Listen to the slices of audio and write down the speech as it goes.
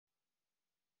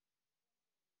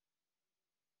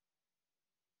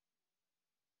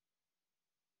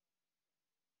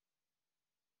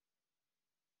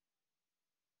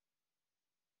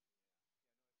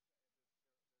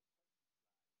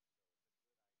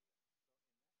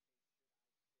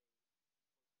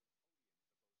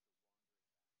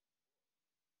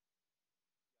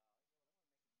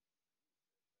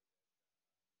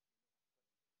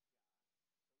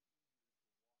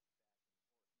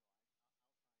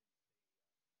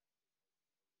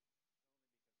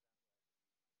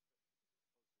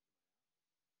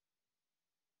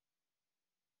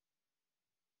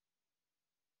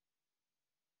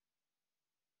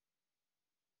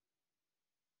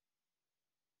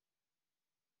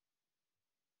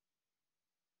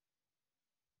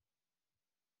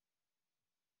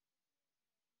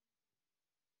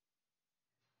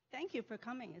Thank you for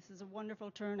coming. This is a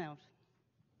wonderful turnout.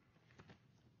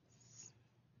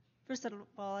 First of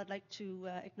all, I'd like to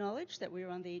acknowledge that we are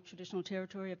on the traditional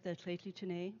territory of the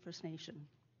Tlahtli First Nation.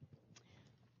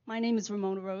 My name is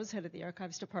Ramona Rose, head of the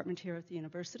Archives Department here at the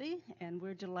university, and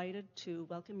we're delighted to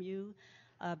welcome you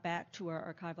back to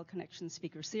our Archival Connections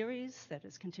speaker series that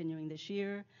is continuing this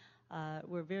year.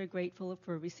 We're very grateful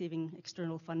for receiving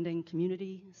external funding,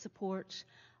 community support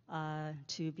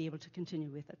to be able to continue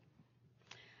with it.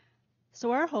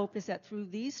 So our hope is that through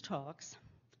these talks,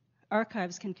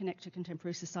 archives can connect to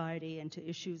contemporary society and to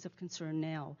issues of concern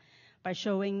now by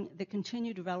showing the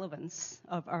continued relevance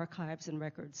of archives and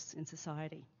records in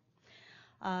society.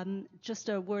 Just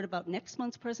a word about next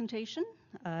month's presentation.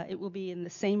 It will be in the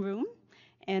same room,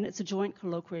 and it's a joint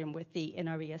colloquium with the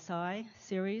NRESI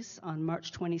series on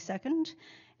March 22nd.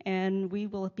 And we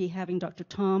will be having Dr.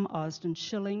 Tom Osden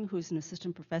Schilling, who's an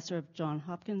assistant professor of Johns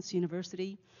Hopkins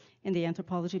University in the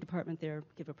anthropology department there,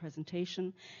 give a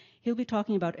presentation. He'll be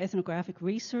talking about ethnographic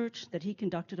research that he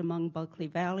conducted among Bulkley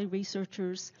Valley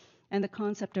researchers and the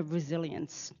concept of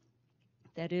resilience.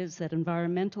 That is, that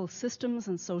environmental systems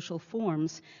and social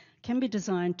forms can be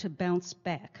designed to bounce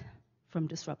back from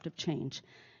disruptive change.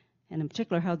 And in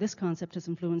particular, how this concept has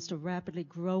influenced a rapidly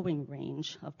growing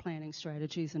range of planning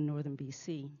strategies in northern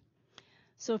BC.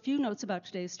 So a few notes about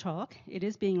today's talk. It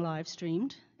is being live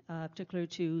streamed, particularly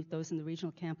to those in the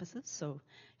regional campuses, so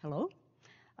hello.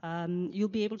 You'll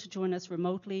be able to join us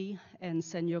remotely and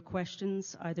send your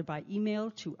questions either by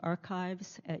email to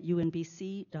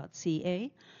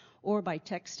archives@unbc.ca or by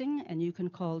texting, and you can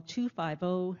call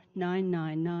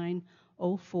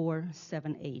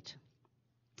 250-999-0478.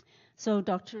 So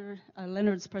Dr.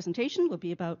 Leonard's presentation will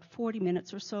be about 40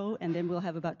 minutes or so, and then we'll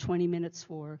have about 20 minutes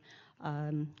for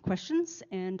questions,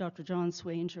 and Dr. John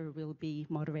Swanger will be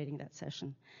moderating that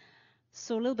session.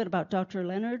 So a little bit about Dr.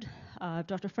 Leonard.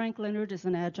 Dr. Frank Leonard is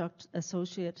an Adjunct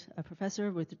Associate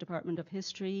Professor with the Department of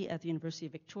History at the University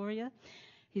of Victoria.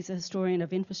 He's a historian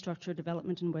of infrastructure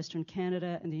development in Western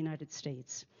Canada and the United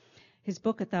States. His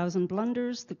book, A Thousand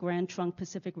Blunders, The Grand Trunk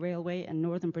Pacific Railway and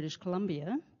Northern British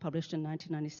Columbia, published in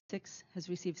 1996, has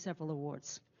received several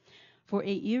awards. For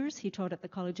 8 years, he taught at the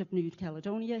College of New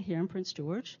Caledonia here in Prince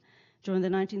George. During the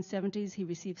 1970s, he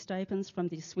received stipends from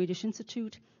the Swedish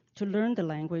Institute to learn the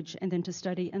language and then to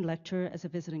study and lecture as a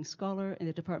visiting scholar in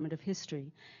the Department of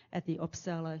History at the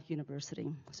Uppsala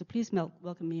University. So please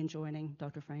welcome me in joining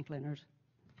Dr. Frank Leonard.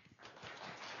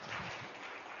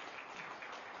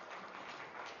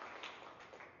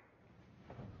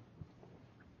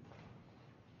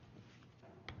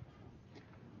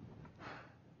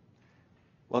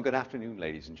 Well, good afternoon,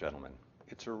 ladies and gentlemen.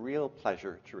 It's a real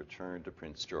pleasure to return to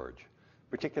Prince George,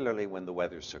 particularly when the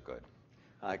weather's so good.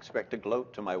 I expect to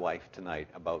gloat to my wife tonight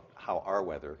about how our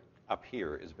weather up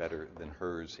here is better than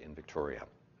hers in Victoria.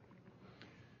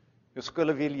 Jag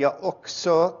skulle vilja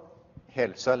också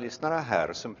hälsa lyssnare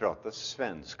här som pratar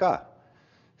svenska.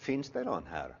 Finns det någon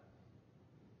här?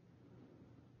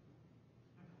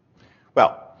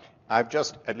 Well, I've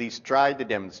just at least tried to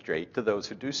demonstrate to those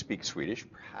who do speak Swedish,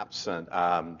 perhaps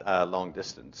long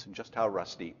distance, just how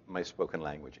rusty my spoken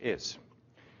language is.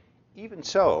 Even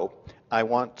so, I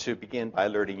want to begin by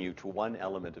alerting you to one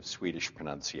element of Swedish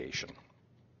pronunciation.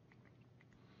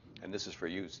 And this is for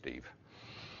you, Steve.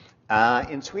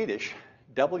 In Swedish,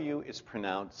 W is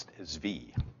pronounced as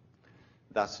V.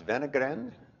 Thus,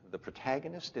 Wenner-Gren, the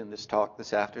protagonist in this talk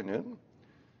this afternoon,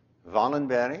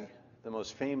 Wallenberg, the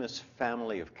most famous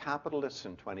family of capitalists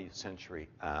in 20th century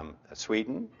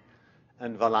Sweden,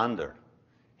 and Wallander,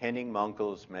 Henning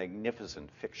Mankell's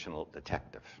magnificent fictional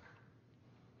detective.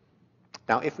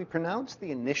 Now, if we pronounce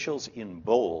the initials in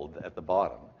bold at the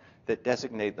bottom that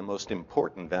designate the most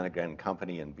important Wenner-Gren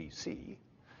company in BC,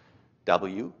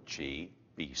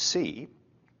 WGBC,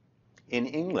 in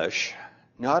English,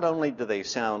 not only do they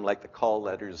sound like the call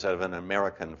letters of an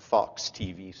American Fox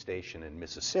TV station in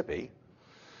Mississippi,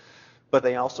 but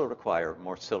they also require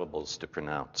more syllables to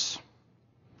pronounce.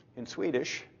 In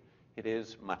Swedish, it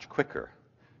is much quicker.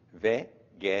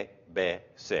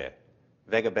 VGBC,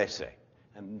 VGBC.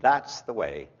 And that's the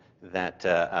way that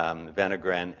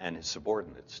Wenner-Gren and his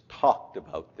subordinates talked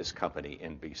about this company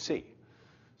in BC.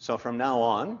 So from now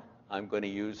on, I'm going to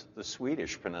use the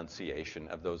Swedish pronunciation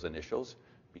of those initials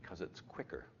because it's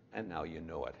quicker, and now you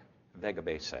know it.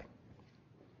 VGBC.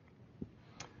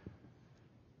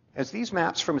 As these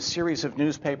maps from a series of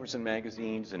newspapers and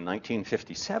magazines in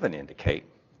 1957 indicate,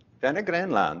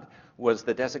 Wenner-Grenland was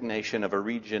the designation of a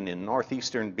region in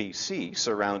northeastern BC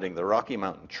surrounding the Rocky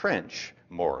Mountain Trench,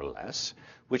 more or less,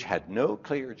 which had no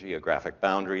clear geographic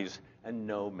boundaries and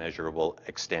no measurable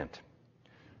extent.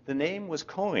 The name was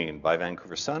coined by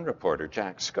Vancouver Sun reporter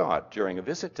Jack Scott during a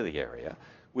visit to the area,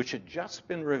 which had just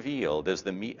been revealed as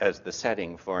the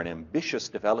setting for an ambitious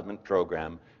development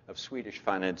program of Swedish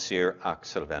financier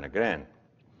Axel Wenner-Gren.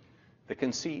 The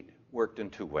conceit worked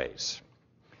in two ways.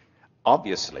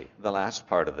 Obviously, the last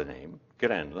part of the name,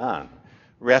 Grenland,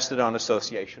 rested on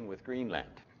association with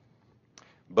Greenland.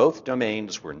 Both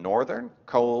domains were northern,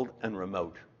 cold, and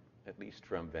remote, at least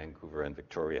from Vancouver and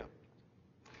Victoria.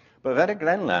 But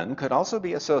Wenner-Grenland could also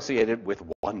be associated with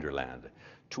Wonderland,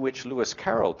 to which Lewis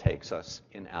Carroll takes us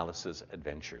in Alice's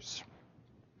Adventures.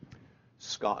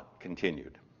 Scott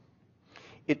continued,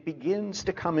 "It begins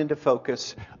to come into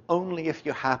focus only if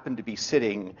you happen to be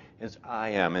sitting, as I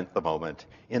am at the moment,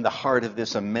 in the heart of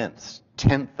this immense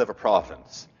tenth of a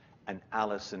province, an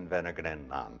Alice in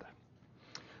Wenner-Grenland.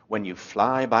 When you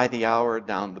fly by the hour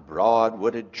down the broad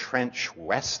wooded trench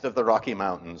west of the Rocky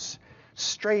Mountains,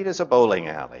 straight as a bowling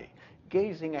alley,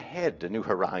 gazing ahead to new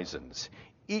horizons,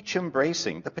 each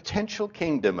embracing the potential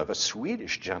kingdom of a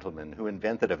Swedish gentleman who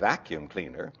invented a vacuum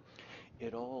cleaner,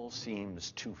 it all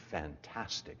seems too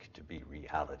fantastic to be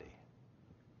reality."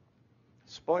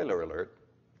 Spoiler alert,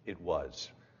 it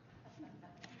was.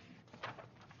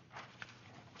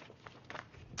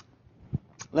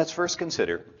 Let's first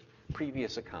consider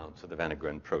previous accounts of the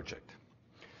Wenner-Gren project.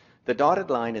 The dotted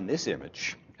line in this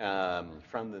image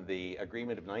from the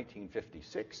agreement of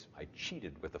 1956, I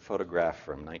cheated with a photograph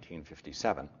from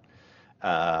 1957,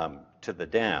 to the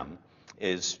dam,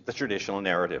 is the traditional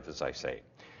narrative, as I say.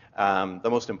 The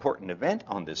most important event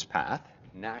on this path,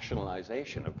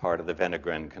 nationalization of part of the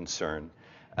Wenner-Gren concern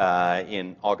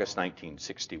in August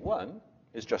 1961,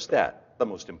 is just that, the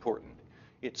most important.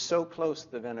 It's so close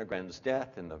to the Wenner-Gren's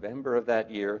death in November of that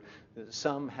year that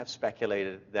some have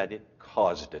speculated that it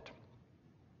caused it.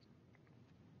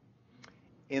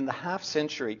 In the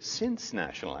half-century since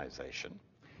nationalization,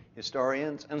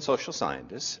 historians and social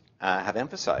scientists have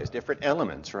emphasized different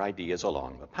elements or ideas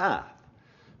along the path.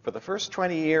 For the first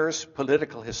 20 years,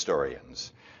 political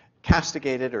historians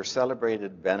castigated or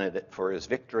celebrated Bennett for his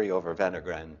victory over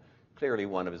Wenner-Gren, clearly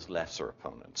one of his lesser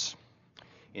opponents.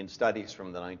 In studies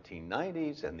from the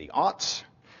 1990s and the aughts,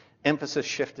 emphasis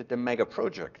shifted to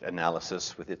mega-project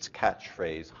analysis with its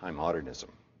catchphrase, high modernism.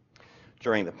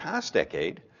 During the past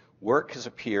decade, work has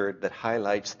appeared that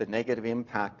highlights the negative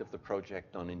impact of the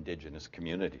project on indigenous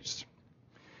communities.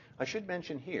 I should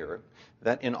mention here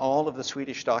that in all of the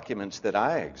Swedish documents that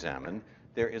I examined,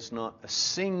 there is not a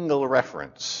single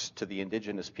reference to the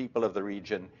indigenous people of the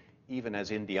region, even as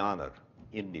Indianer,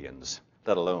 Indians,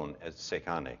 let alone as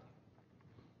Sekane.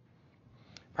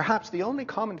 Perhaps the only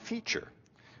common feature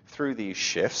through these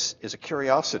shifts is a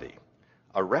curiosity,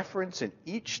 a reference in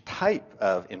each type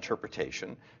of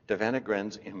interpretation to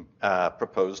Wenner-Gren's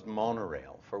proposed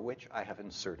monorail, for which I have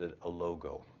inserted a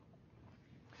logo.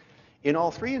 In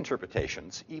all three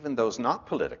interpretations, even those not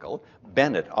political,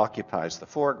 Bennett occupies the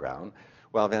foreground,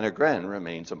 while Wenner-Gren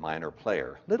remains a minor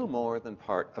player, little more than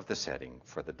part of the setting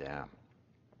for the dam.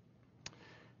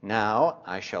 Now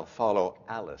I shall follow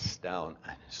Alice down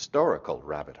an historical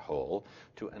rabbit hole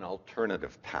to an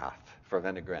alternative path for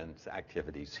Wenner-Gren's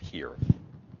activities here.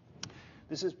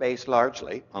 This is based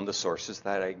largely on the sources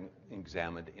that I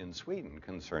examined in Sweden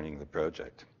concerning the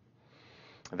project.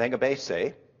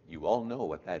 W.A.C, you all know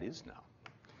what that is now.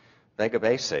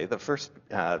 W.A.C, the first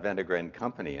Wenner-Gren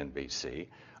company in BC,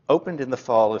 opened in the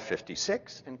fall of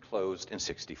 '56 and closed in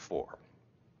 '64.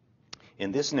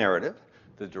 In this narrative,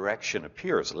 the direction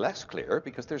appears less clear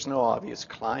because there's no obvious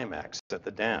climax at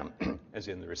the dam, as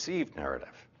in the received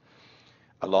narrative.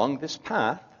 Along this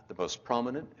path, the most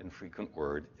prominent and frequent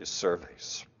word is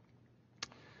surveys.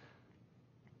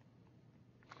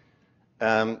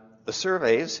 The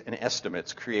surveys and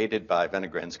estimates created by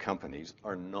Wenner-Gren's companies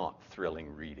are not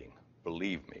thrilling reading,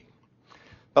 believe me.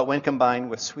 But when combined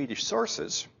with Swedish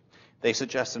sources, they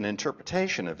suggest an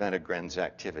interpretation of Wenner-Gren's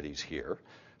activities here,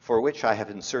 for which I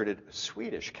have inserted a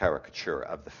Swedish caricature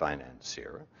of the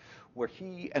financier, where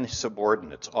he and his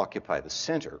subordinates occupy the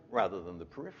center rather than the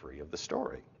periphery of the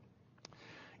story.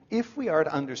 If we are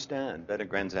to understand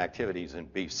Wenner-Gren's activities in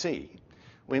BC,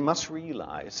 we must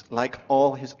realize, like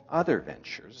all his other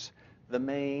ventures, the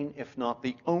main, if not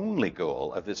the only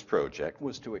goal of this project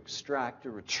was to extract a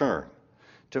return,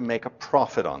 to make a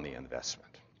profit on the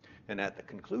investment. And at the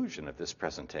conclusion of this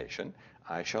presentation,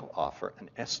 I shall offer an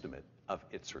estimate of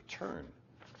its return,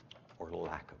 or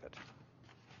lack of it.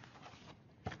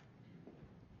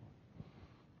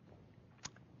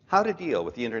 How to deal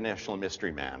with the international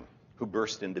mystery man who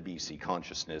burst into BC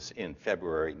consciousness in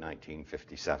February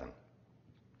 1957.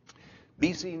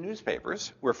 BC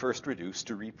newspapers were first reduced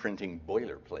to reprinting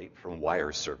boilerplate from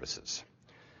wire services.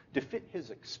 To fit his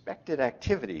expected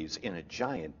activities in a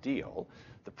giant deal,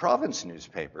 the province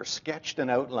newspaper sketched an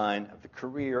outline of the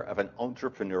career of an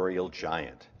entrepreneurial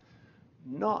giant.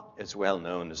 Not as well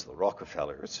known as the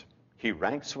Rockefellers, he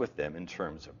ranks with them in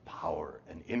terms of power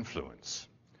and influence.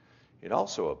 It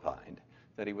also opined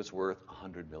that he was worth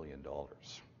 $100 million.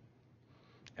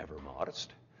 Ever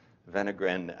modest,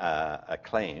 Wenner-Gren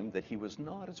claimed that he was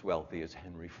not as wealthy as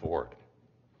Henry Ford.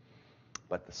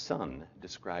 But the Sun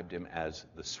described him as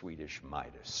the Swedish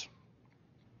Midas.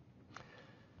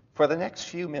 For the next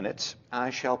few minutes,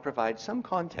 I shall provide some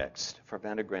context for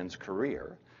Wenner-Gren's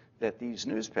career that these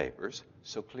newspapers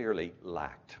so clearly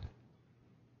lacked.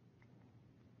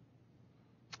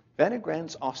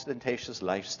 Wenner-Gren's ostentatious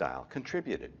lifestyle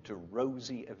contributed to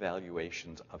rosy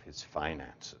evaluations of his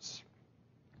finances.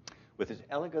 With his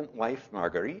elegant wife,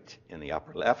 Marguerite, in the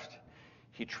upper left,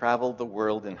 he traveled the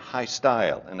world in high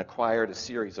style and acquired a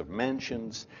series of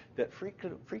mansions that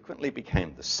frequently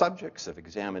became the subjects of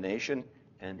examination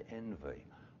and envy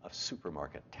of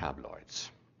supermarket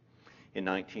tabloids. In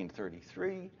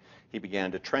 1933, he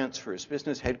began to transfer his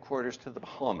business headquarters to the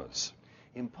Bahamas,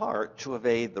 in part to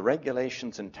evade the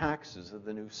regulations and taxes of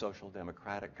the new social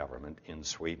democratic government in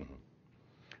Sweden.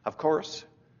 Of course,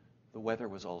 the weather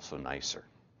was also nicer.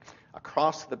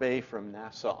 Across the bay from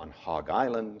Nassau on Hog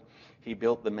Island, he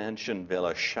built the mansion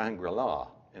Villa Shangri-La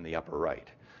in the upper right,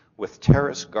 with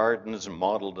terrace gardens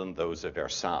modeled on those of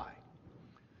Versailles.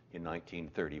 In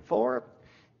 1934,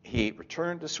 he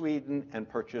returned to Sweden and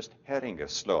purchased Heringe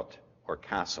Slott, or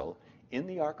castle, in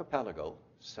the archipelago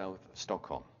south of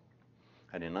Stockholm.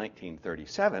 And in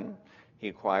 1937, he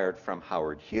acquired from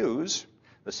Howard Hughes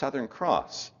the Southern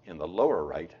Cross in the lower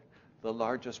right, the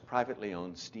largest privately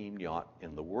owned steam yacht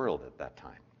in the world at that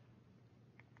time.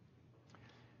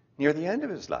 Near the end of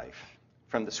his life,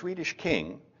 from the Swedish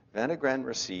king, Wenner-Gren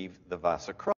received the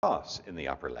W.A.C Cross in the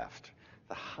upper left,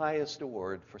 the highest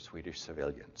award for Swedish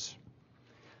civilians.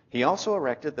 He also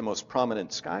erected the most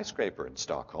prominent skyscraper in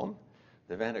Stockholm,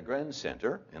 the Wenner-Gren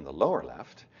Center in the lower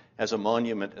left, as a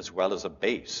monument as well as a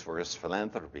base for his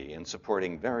philanthropy in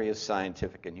supporting various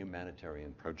scientific and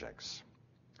humanitarian projects.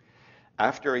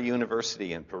 After a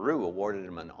university in Peru awarded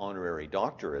him an honorary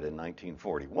doctorate in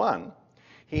 1941,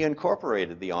 he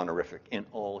incorporated the honorific in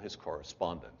all his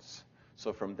correspondence.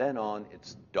 So from then on,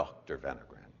 it's Dr.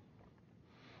 Wenner-Gren.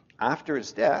 After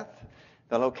his death,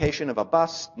 the location of a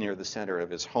bust near the center of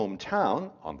his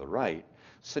hometown, on the right,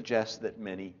 suggests that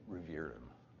many revere him.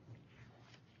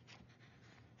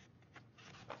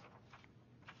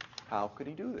 How could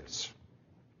he do this?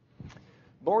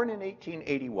 Born in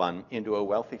 1881 into a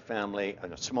wealthy family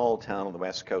in a small town on the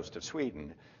west coast of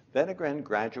Sweden, Wenner-Gren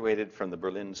graduated from the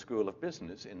Berlin School of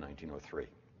Business in 1903.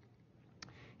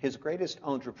 His greatest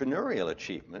entrepreneurial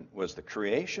achievement was the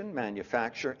creation,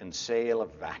 manufacture, and sale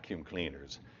of vacuum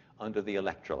cleaners under the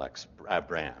Electrolux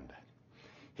brand.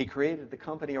 He created the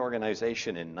company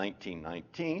organization in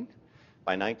 1919.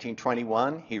 By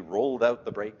 1921, he rolled out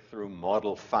the breakthrough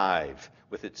Model 5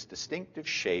 with its distinctive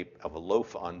shape of a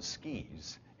loaf on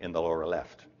skis in the lower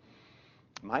left.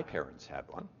 My parents had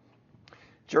one.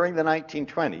 During the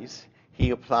 1920s,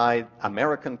 he applied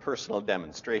American personal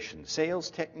demonstration sales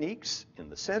techniques in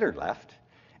the center left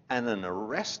and an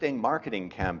arresting marketing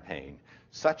campaign,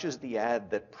 such as the ad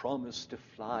that promised to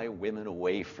fly women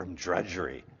away from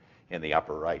drudgery in the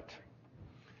upper right.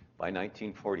 By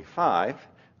 1945,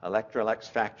 Electrolux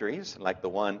factories, like the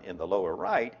one in the lower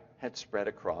right, had spread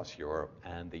across Europe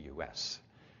and the US.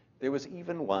 There was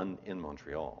even one in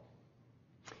Montreal.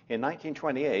 In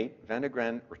 1928,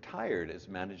 Wenner-Gren retired as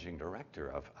managing director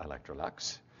of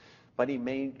Electrolux, but he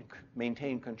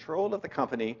maintained control of the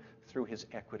company through his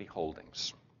equity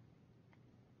holdings.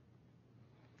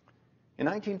 In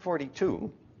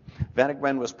 1942,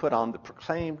 Wenner-Gren was put on the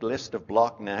proclaimed list of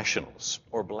bloc nationals,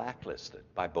 or blacklisted,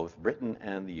 by both Britain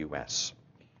and the US.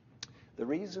 The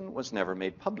reason was never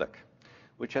made public,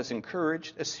 which has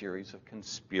encouraged a series of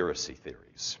conspiracy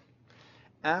theories.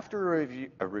 After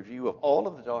a review of all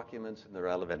of the documents in the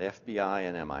relevant FBI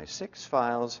and MI6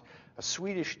 files, a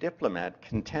Swedish diplomat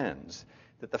contends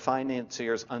that the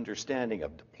financier's understanding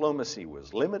of diplomacy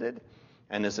was limited,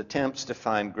 and his attempts to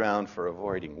find ground for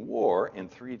avoiding war in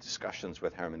 3 discussions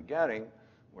with Hermann Goering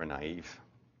were naive.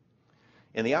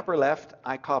 In the upper left,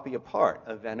 I copy a part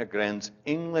of Wenner-Gren's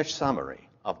English summary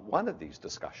of one of these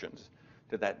discussions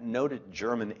to that noted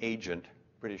German agent,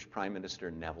 British Prime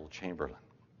Minister Neville Chamberlain.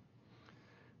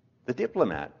 The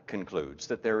diplomat concludes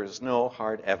that there is no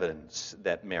hard evidence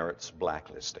that merits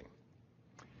blacklisting.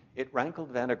 It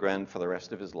rankled Wenner-Gren for the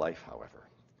rest of his life, however.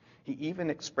 He even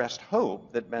expressed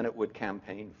hope that Bennett would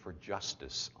campaign for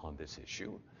justice on this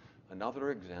issue,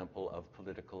 another example of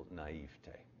political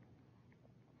naivete.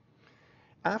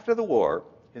 After the war,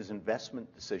 his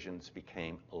investment decisions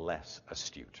became less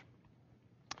astute.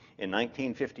 In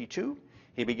 1952,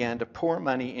 he began to pour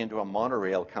money into a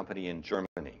monorail company in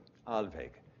Germany,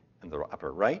 Alweg, in the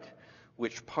upper right, in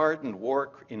which pardoned war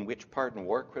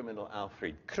criminal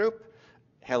Alfred Krupp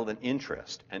held an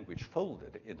interest and which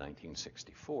folded in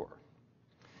 1964.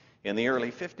 In the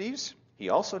early 50s, he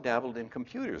also dabbled in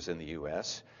computers in the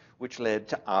US, which led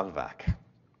to ALVAC,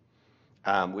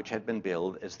 which had been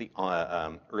billed as the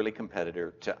early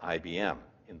competitor to IBM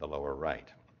in the lower right.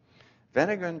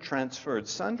 Wenner-Gren transferred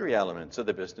sundry elements of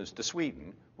the business to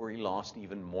Sweden, where he lost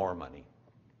even more money.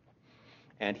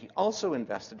 And he also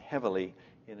invested heavily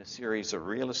in a series of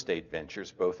real estate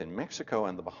ventures, both in Mexico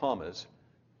and the Bahamas,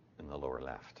 in the lower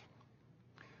left.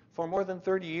 For more than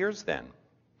 30 years then,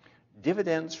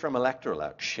 dividends from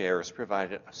Electrolux shares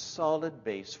provided a solid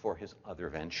base for his other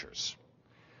ventures.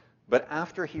 But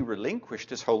after he relinquished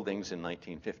his holdings in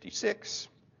 1956,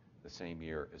 the same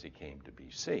year as he came to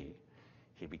BC,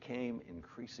 he became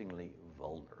increasingly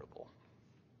vulnerable.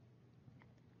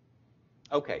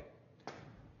 Okay,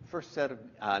 first set of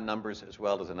numbers as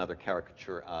well as another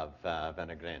caricature of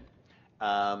Wenner-Gren.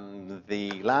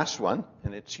 The last one,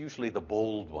 and it's usually the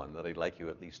bold one that I'd like you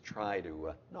at least try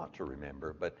to, not to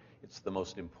remember, but it's the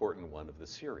most important one of the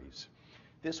series.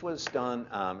 This was done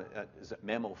as a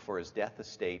memo for his death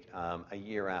estate a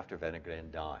year after Wenner-Gren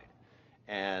died.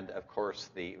 And of course,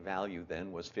 the value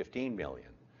then was 15 million.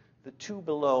 The two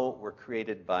below were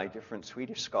created by different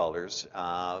Swedish scholars,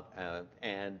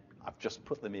 and I've just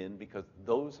put them in because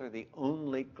those are the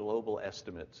only global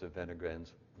estimates of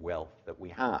Wenner-Gren's wealth that we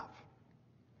have.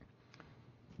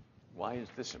 Why is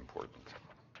this important?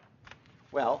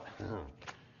 Well,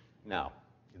 now,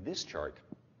 this chart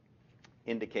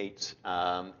indicates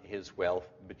his wealth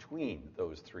between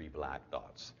those three black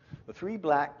dots. The three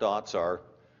black dots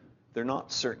they're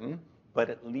not certain,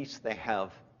 but at least they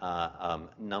have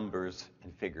numbers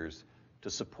and figures to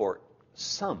support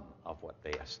some of what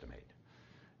they estimate.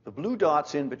 The blue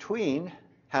dots in between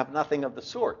have nothing of the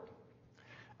sort.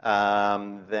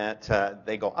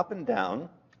 They go up and down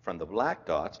from the black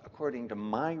dots according to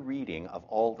my reading of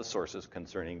all the sources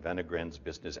concerning Wenner-Gren's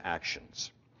business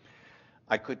actions.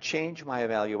 I could change my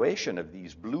evaluation of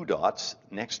these blue dots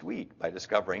next week by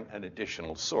discovering an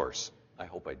additional source. I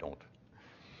hope I don't.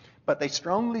 But they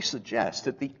strongly suggest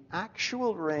that the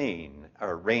actual range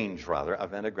of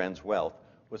Wenner-Gren's wealth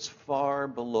was far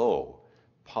below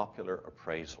popular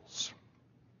appraisals.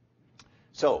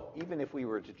 So even if we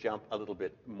were to jump a little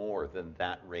bit more than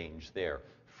that range there,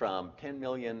 from 10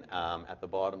 million at the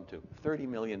bottom to $30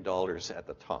 million at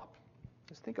the top,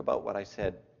 just think about what I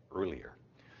said earlier.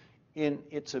 In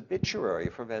its obituary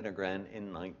for Wenner-Gren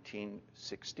in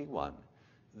 1961,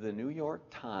 the New York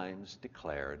Times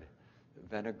declared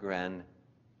Wenner-Gren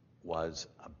was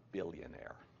a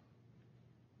billionaire.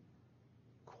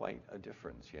 Quite a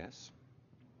difference, yes?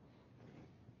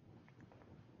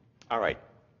 All right,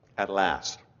 at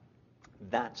last,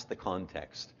 that's the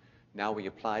context. Now we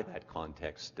apply that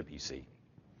context to BC.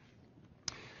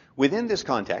 Within this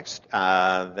context,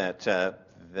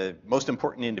 the most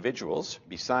important individuals,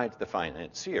 besides the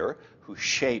financier, who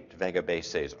shaped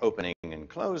W.A.C's opening and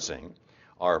closing,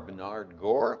 are Bernard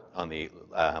Gore on the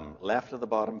left of the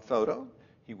bottom photo.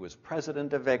 He was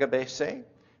president of W.A.C.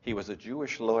 He was a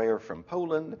Jewish lawyer from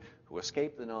Poland who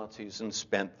escaped the Nazis and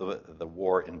spent the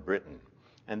war in Britain,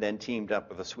 and then teamed up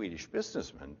with a Swedish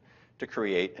businessman to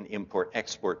create an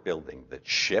import-export building that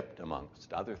shipped,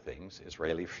 amongst other things,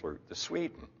 Israeli fruit to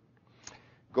Sweden.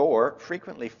 Gore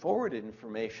frequently forwarded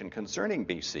information concerning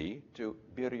BC to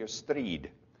Birger Strid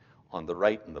on the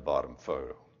right in the bottom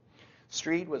photo.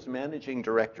 Strid was managing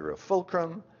director of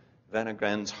Fulcrum,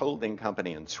 Wenner-Gren's holding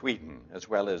company in Sweden, as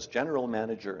well as general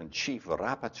manager and chief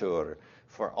rapporteur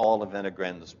for all of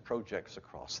Wenner-Gren's projects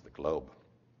across the globe.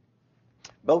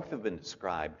 Both have been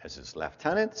described as his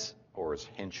lieutenants or as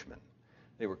henchmen.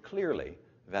 They were clearly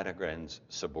Wenner-Gren's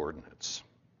subordinates.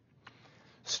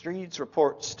 Strid's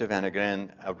reports to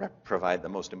Wenner-Gren provide the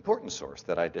most important source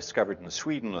that I discovered in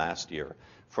Sweden last year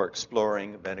for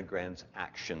exploring Wenner-Gren's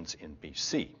actions in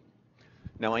BC.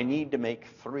 Now, I need to make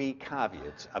three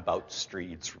caveats about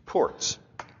Strid's reports.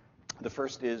 The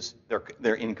first is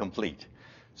they're incomplete.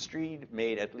 Strid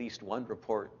made at least one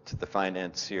report to the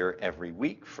financier every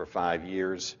week for 5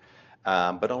 years,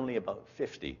 but only about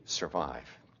 50 survive.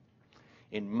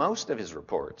 In most of his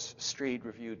reports, Strid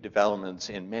reviewed developments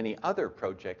in many other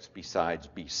projects besides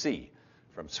BC,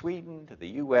 from Sweden to the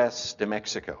US to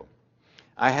Mexico.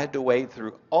 I had to wade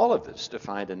through all of this to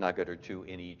find a nugget or two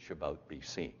in each about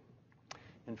BC.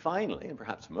 And finally, and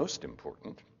perhaps most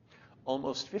important,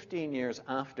 almost 15 years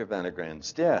after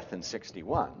Wenner-Gren's death in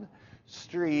 61,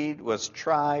 Strid was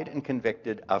tried and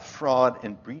convicted of fraud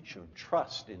and breach of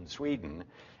trust in Sweden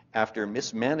after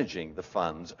mismanaging the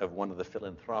funds of one of the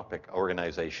philanthropic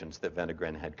organizations that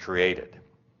Wenner-Gren had created.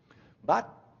 But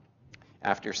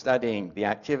after studying the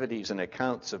activities and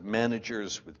accounts of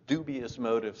managers with dubious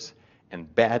motives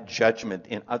and bad judgment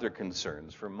in other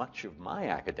concerns for much of my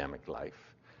academic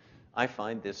life, I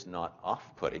find this not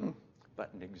off-putting,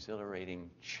 but an exhilarating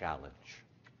challenge.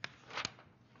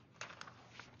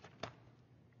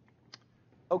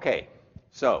 Okay,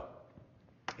 so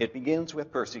it begins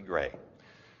with Percy Gray.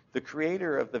 The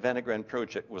creator of the Wenner-Gren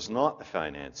Project was not the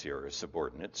financier or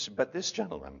subordinates, but this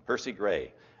gentleman, Percy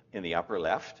Gray, in the upper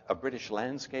left, a British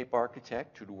landscape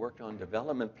architect who'd worked on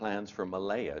development plans for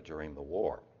Malaya during the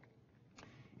war.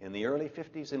 In the early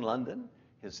 50s in London,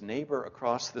 his neighbor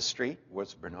across the street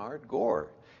was Bernard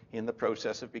Gore, in the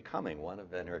process of becoming one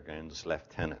of Wenner-Gren's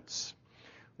lieutenants.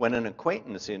 When an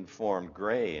acquaintance informed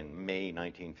Gray in May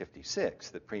 1956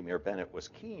 that Premier Bennett was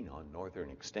keen on northern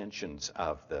extensions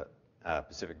of the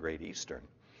Pacific Great Eastern,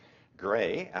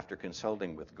 Gray, after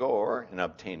consulting with Gore and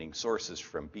obtaining sources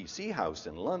from BC House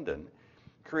in London,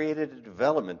 created a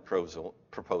development proposal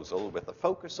with a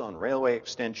focus on railway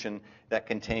extension that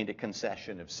contained a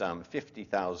concession of some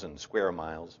 50,000 square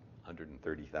miles,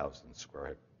 130,000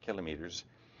 square kilometers,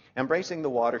 embracing the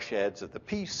watersheds of the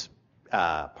Peace,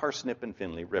 Parsnip, and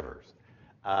Finley rivers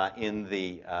in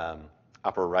the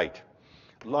upper right,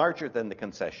 larger than the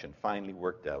concession finally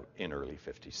worked out in early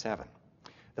 57.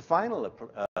 The final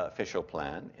official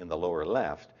plan in the lower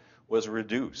left was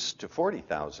reduced to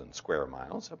 40,000 square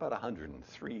miles, about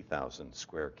 103,000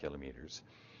 square kilometers,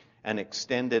 and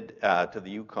extended to the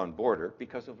Yukon border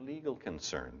because of legal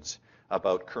concerns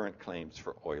about current claims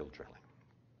for oil drilling.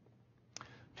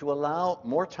 To allow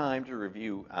more time to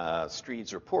review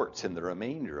Strid's reports in the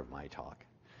remainder of my talk,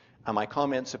 and my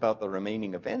comments about the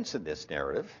remaining events in this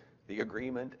narrative, the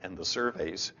agreement and the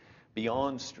surveys,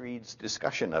 beyond Strid's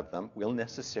discussion of them, will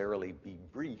necessarily be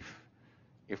brief,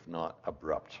 if not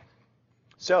abrupt.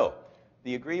 So,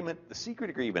 the agreement, the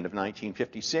secret agreement of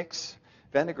 1956,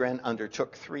 Wenner-Gren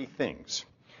undertook three things.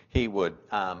 He would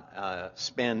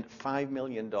spend $5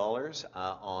 million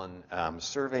on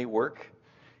survey work.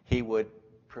 He would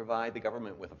provide the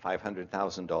government with a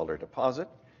 $500,000 deposit,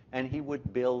 and he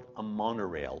would build a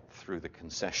monorail through the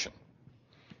concession.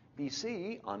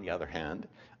 BC, on the other hand,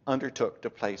 undertook to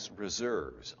place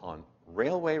reserves on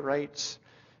railway rights,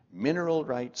 mineral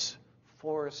rights,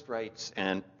 forest rights,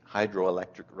 and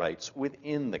hydroelectric rights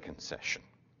within the concession.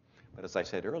 But as I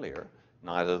said earlier,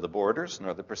 neither the borders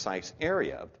nor the precise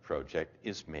area of the project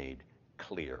is made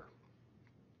clear.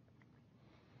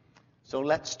 So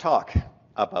let's talk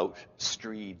about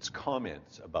Strid's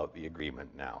comments about the agreement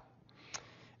now.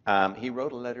 He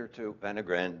wrote a letter to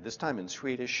Wenner-Gren, this time in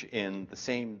Swedish, in the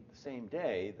same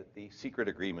day that the secret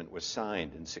agreement was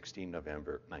signed in 16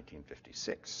 November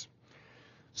 1956.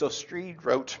 So Strid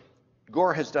wrote,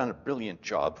 "Gore has done a brilliant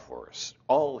job for us.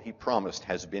 All he promised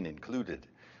has been included.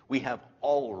 We have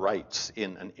all rights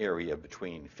in an area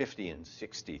between 50 and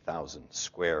 60,000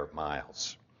 square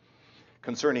miles.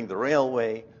 Concerning the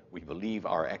railway, we believe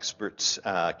our experts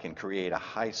can create a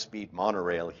high-speed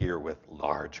monorail here with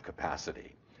large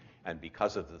capacity. And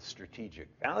because of the strategic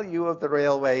value of the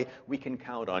railway, we can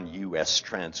count on U.S.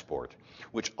 transport,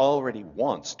 which already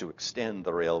wants to extend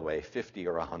the railway 50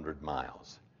 or 100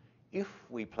 miles. If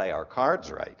we play our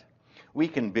cards right, we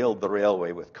can build the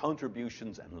railway with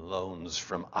contributions and loans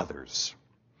from others."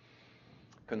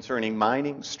 Concerning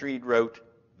mining, Strid wrote,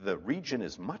 "The region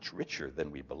is much richer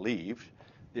than we believed.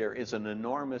 There is an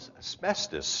enormous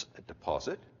asbestos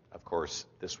deposit." Of course,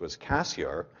 this was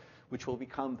Cassiar, which will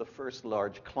become the first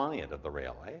large client of the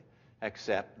railway,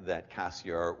 except that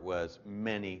Cassiar was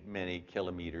many, many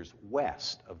kilometers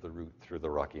west of the route through the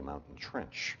Rocky Mountain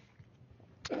Trench.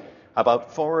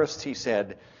 About forests, he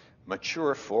said,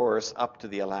 "Mature forests up to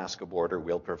the Alaska border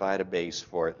will provide a base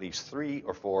for at least 3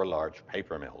 or 4 large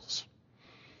paper mills."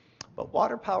 But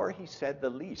water power, he said the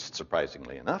least,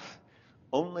 surprisingly enough.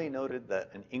 Only noted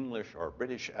that an English or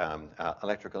British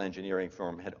electrical engineering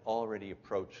firm had already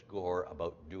approached Gore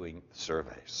about doing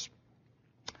surveys.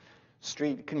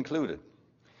 Strid concluded,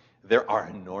 "There are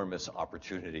enormous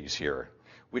opportunities here,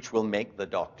 which will make the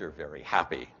doctor very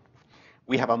happy.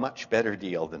 We have a much better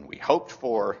deal than we hoped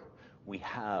for. We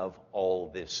have all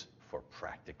this for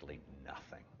practically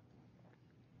nothing."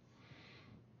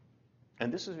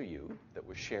 And this is a view that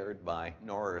was shared by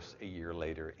Norris a year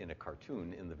later in a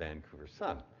cartoon in the Vancouver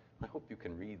Sun. I hope you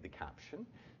can read the caption.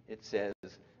 It says,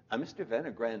 "A Mr.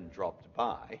 Wenner-Gren dropped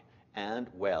by and,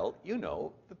 well, you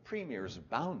know, the Premier's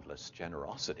boundless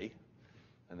generosity.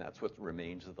 And that's what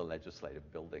remains of the legislative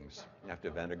buildings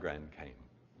after Wenner-Gren came.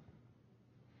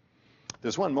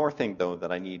 There's one more thing, though,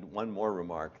 that I need, one more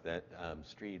remark that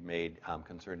Strede made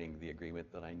concerning the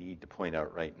agreement that I need to point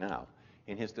out right now.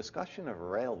 In his discussion of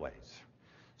railways,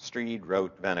 Strede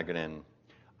wrote Wenner-Gren,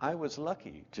 "I was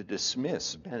lucky to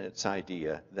dismiss Bennett's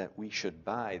idea that we should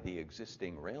buy the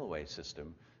existing railway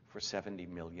system for $70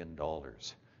 million.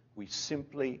 We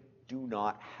simply do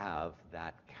not have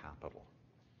that capital."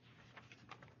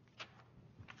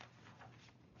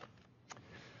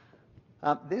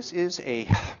 This is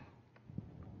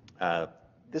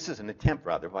an attempt,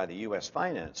 rather, by the U.S.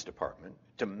 Finance Department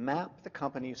to map the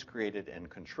companies created and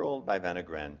controlled by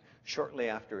Wenner-Gren shortly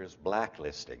after his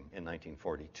blacklisting in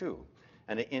 1942,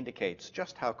 and it indicates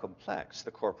just how complex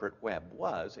the corporate web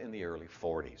was in the early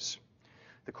 40s.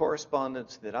 The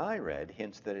correspondence that I read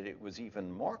hints that it was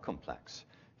even more complex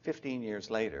 15 years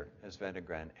later as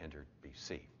Wenner-Gren entered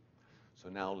BC. So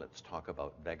now let's talk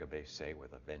about W.A.C.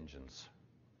 with a vengeance.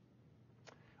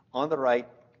 On the right,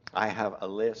 I have a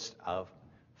list of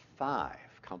 5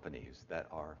 companies that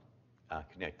are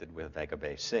connected with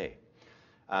W.A.C.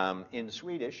 In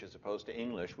Swedish, as opposed to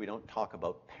English, we don't talk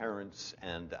about parents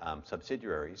and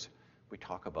subsidiaries. We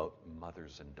talk about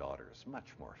mothers and daughters, much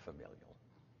more familial.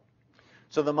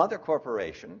 So the mother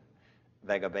corporation,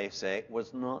 W.A.C.,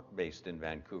 was not based in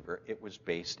Vancouver. It was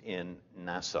based in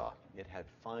Nassau. It had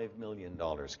 $5 million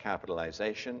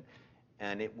capitalization,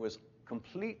 and it was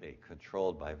completely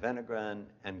controlled by Wenner-Gren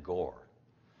and Gore.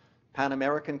 Pan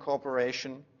American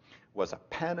Corporation was a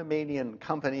Panamanian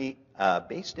company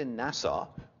based in Nassau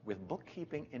with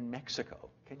bookkeeping in Mexico.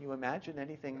 Can you imagine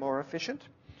anything more efficient?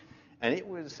 And it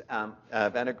was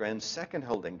Wenner-Gren's second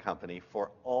holding company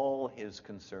for all his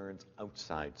concerns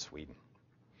outside Sweden.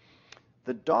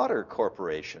 The daughter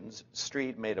corporations,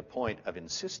 Strede made a point of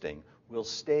insisting, will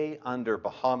stay under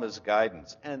Bahamas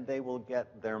guidance, and they will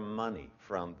get their money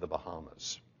from the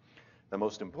Bahamas. The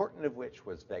most important of which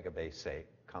was W.A.C.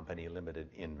 Company Limited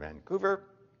in Vancouver,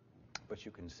 but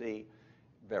you can see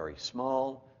very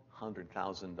small,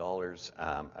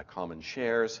 $100,000 common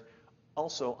shares,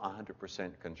 also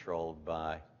 100% controlled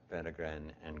by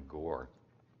Wenner-Gren and Gore.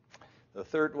 The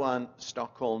third one,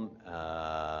 Stockholm,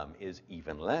 is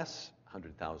even less,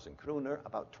 100,000 kroner,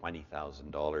 about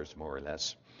 $20,000 more or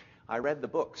less. I read the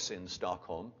books in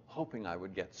Stockholm, hoping I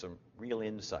would get some real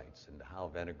insights into how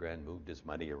Wenner-Gren moved his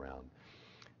money around.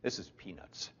 This is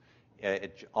peanuts.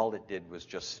 All it did was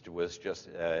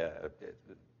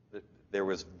there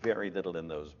was very little in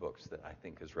those books that I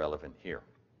think is relevant here.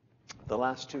 The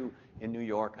last 2 in New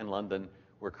York and London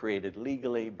were created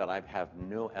legally, but I have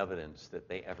no evidence that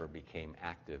they ever became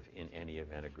active in any of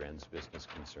Wenner-Gren's business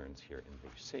concerns here in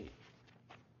BC.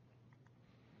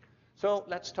 So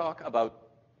let's talk about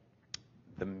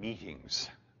the meetings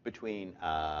between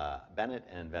Bennett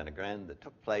and Wenner-Gren that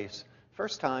took place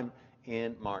first time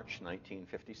in March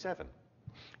 1957.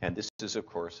 And this is, of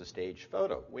course, a staged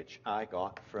photo, which I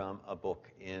got from a book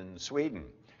in Sweden.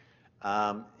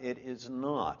 It is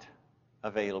not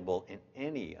available in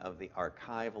any of the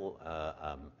archival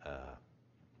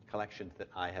collections that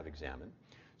I have examined.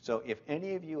 So if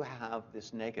any of you have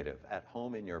this negative at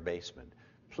home in your basement,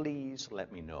 please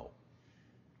let me know.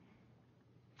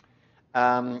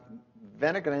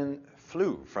 Wenner-Gren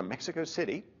flew from Mexico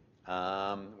City,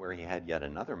 where he had yet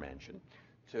another mansion,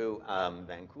 to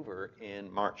Vancouver in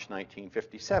March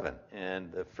 1957.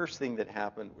 And the first thing that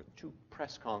happened were 2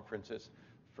 press conferences,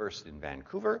 first in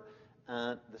Vancouver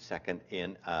and the second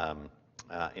in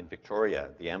Victoria,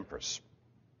 the Empress.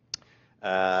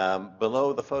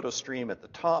 Below the photo stream at the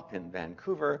top in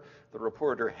Vancouver, the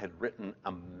reporter had written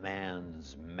 "a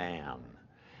man's man,"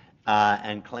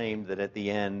 and claimed that at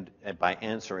the end, by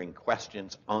answering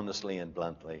questions honestly and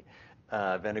bluntly,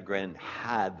 Wenner-Gren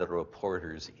had the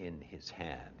reporters in his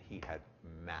hand. He had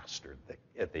mastered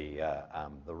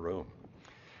the room.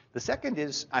 The second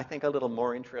is, I think, a little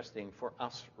more interesting for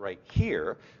us right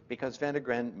here, because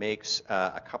Wenner-Gren makes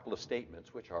a couple of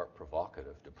statements which are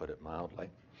provocative, to put it mildly.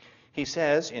 He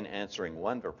says, in answering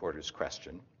one reporter's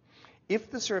question, "If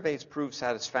the surveys prove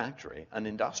satisfactory, an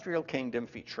industrial kingdom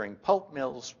featuring pulp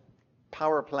mills,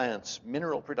 power plants,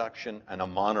 mineral production, and a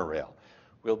monorail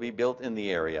will be built in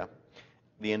the area.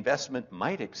 The investment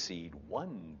might exceed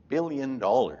 $1 billion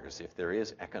if there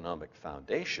is economic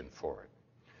foundation for it."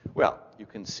 Well, you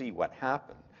can see what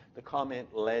happened. The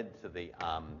comment led to the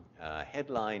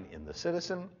headline in The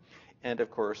Citizen, and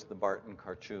of course the Barton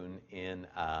cartoon in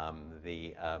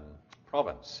the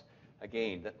Province.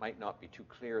 Again, that might not be too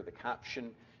clear. The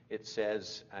caption, it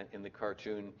says in the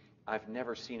cartoon, "I've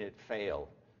never seen it fail.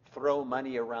 throw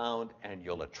money around and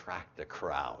you'll attract a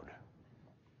crowd.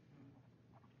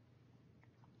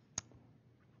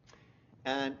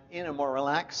 And in a more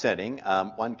relaxed setting,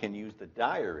 one can use the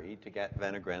diary to get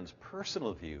Wenner-Gren's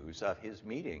personal views of his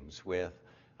meetings with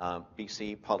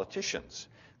BC politicians.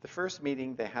 The first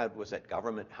meeting they had was at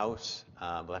Government House.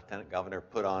 The Lieutenant Governor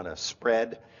put on a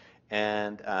spread,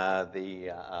 and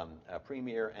the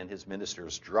Premier and his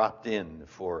ministers dropped in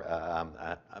for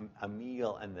a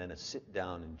meal and then a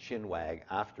sit-down and chinwag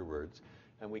afterwards.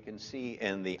 And we can see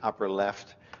in the upper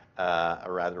left a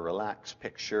rather relaxed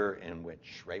picture in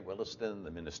which Ray Williston,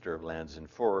 the Minister of Lands and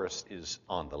Forests, is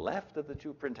on the left of the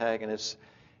two protagonists,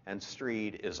 and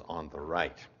Streed is on the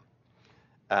right.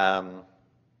 Wenner-Gren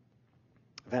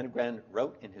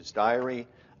wrote in his diary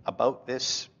about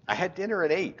this: I had dinner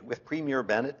at 8 with Premier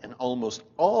Bennett and almost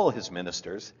all his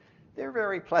ministers. They're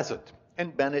very pleasant,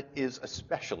 and Bennett is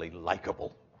especially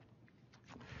likable.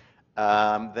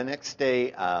 The next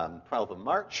day, 12th of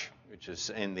March, which is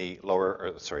in the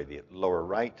lower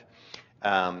right,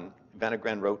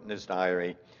 Wenner-Gren wrote in his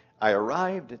diary, I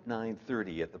arrived at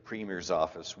 9:30 at the Premier's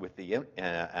office with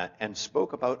and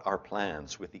spoke about our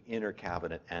plans with the inner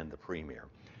cabinet and the Premier.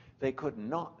 They could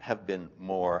not have been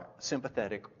more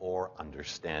sympathetic or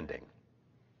understanding.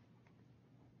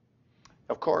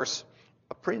 Of course,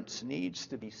 a prince needs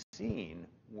to be seen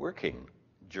working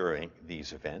during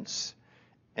these events,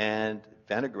 and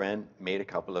Wenner-Gren made a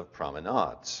couple of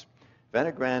promenades.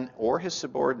 Wenner-Gren or his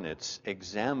subordinates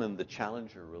examined the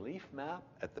Challenger relief map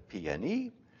at the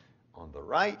PNE on the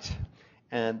right,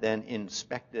 and then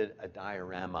inspected a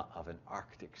diorama of an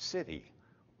Arctic city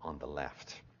on the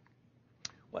left.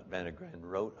 What Wenner-Gren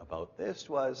wrote about this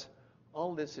was,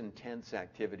 all this intense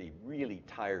activity really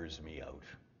tires me out.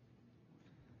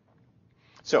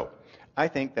 So, I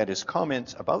think that his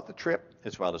comments about the trip,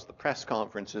 as well as the press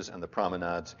conferences and the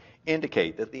promenades,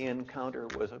 indicate that the encounter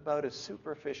was about as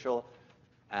superficial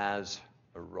as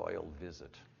a royal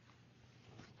visit.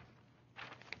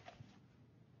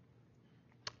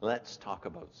 Let's talk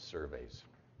about surveys.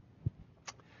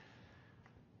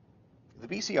 The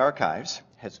BC Archives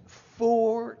has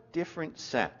 4 different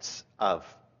sets of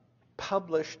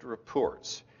published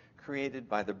reports created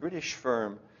by the British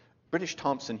firm British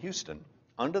Thomson Houston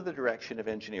under the direction of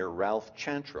engineer Ralph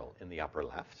Chantrell in the upper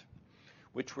left,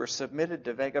 which were submitted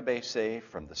to W.A.C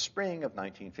from the spring of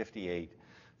 1958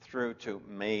 through to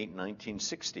May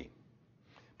 1960.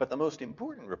 But the most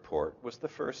important report was the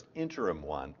first interim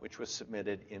one, which was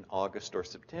submitted in August or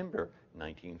September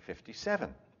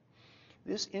 1957.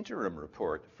 This interim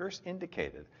report first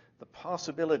indicated the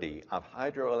possibility of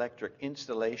hydroelectric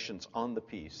installations on the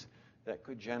piece that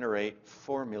could generate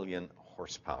 4 million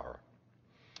horsepower.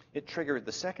 It triggered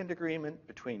the second agreement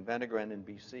between Wenner-Gren and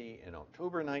BC in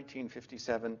October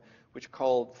 1957, which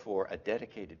called for a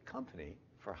dedicated company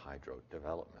for hydro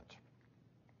development.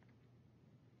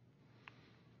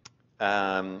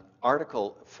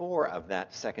 Article 4 of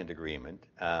that second agreement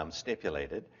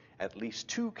stipulated at least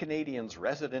 2 Canadians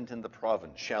resident in the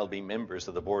province shall be members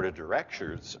of the board of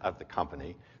directors of the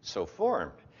company so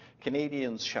formed.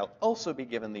 Canadians shall also be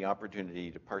given the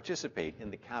opportunity to participate in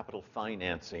the capital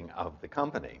financing of the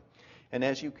company. And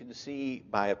as you can see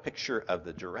by a picture of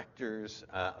the directors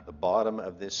at the bottom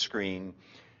of this screen,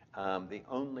 the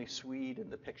only Swede in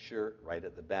the picture right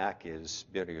at the back is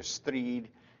Birger Streed.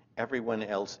 Everyone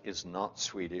else is not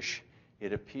Swedish.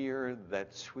 It appeared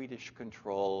that Swedish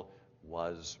control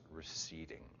was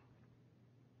receding.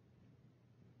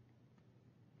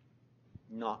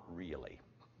 Not really.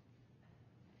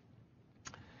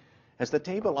 As the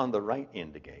table on the right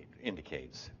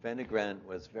indicates, Wenner-Gren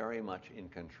was very much in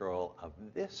control of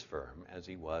this firm as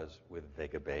he was with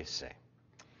W.A.C.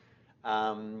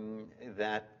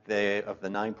 That of the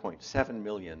 $9.7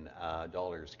 million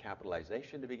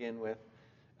capitalization to begin with,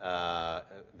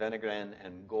 Wenner-Gren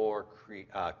and Gore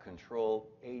control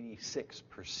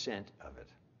 86% of it.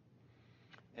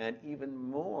 And even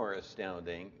more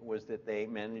astounding was that they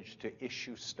managed to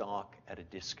issue stock at a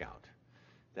discount.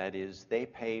 That is, they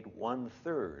paid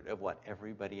 1/3 of what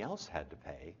everybody else had to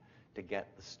pay to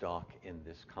get the stock in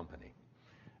this company.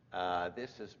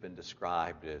 This has been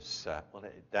described as,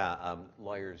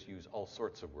 lawyers use all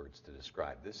sorts of words to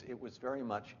describe this. It was very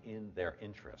much in their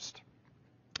interest.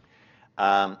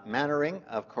 Mannering,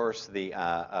 of course, the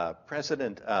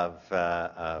president of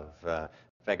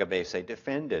W.A.C,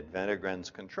 defended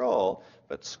Wenner-Gren's control,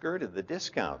 but skirted the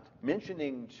discount,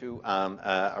 mentioning to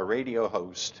a radio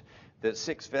host that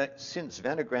since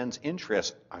Wenner-Gren's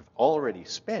interests have already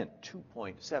spent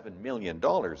 $2.7 million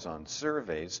on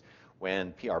surveys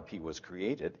when PRP was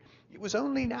created, it was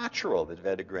only natural that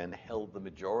Wenner-Gren held the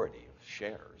majority of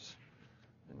shares.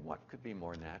 And what could be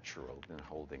more natural than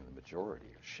holding the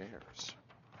majority of shares?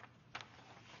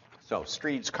 So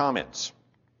Street's comments.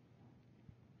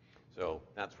 So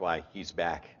that's why he's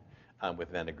back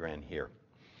with Wenner-Gren here.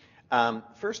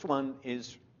 First one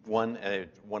is one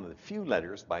of the few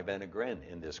letters by Wenner-Gren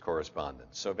in this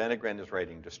correspondence. So Wenner-Gren is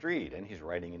writing to Street, and he's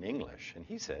writing in English. And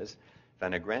he says,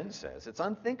 Wenner-Gren says, it's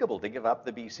unthinkable to give up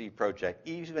the BC project,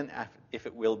 even if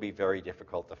it will be very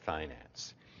difficult to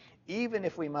finance. Even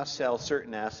if we must sell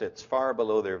certain assets far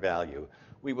below their value,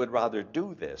 we would rather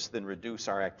do this than reduce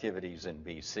our activities in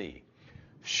BC.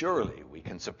 Surely we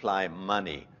can supply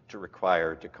money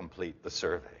required to complete the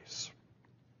surveys.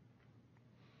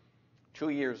 2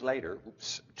 years later,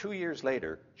 Street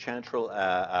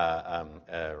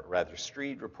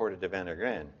reported to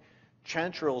Wenner-Gren,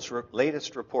 Chantrell's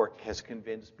latest report has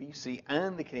convinced BC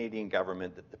and the Canadian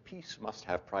government that the peace must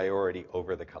have priority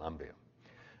over the Columbia.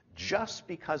 Just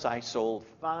because I sold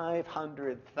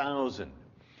 500,000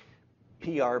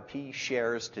 PRP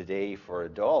shares today for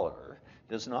 $1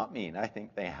 does not mean I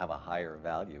think they have a higher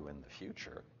value in the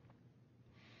future.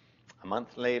 A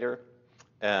month later,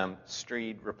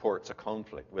 Street reports a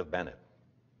conflict with Bennett.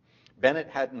 Bennett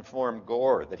had informed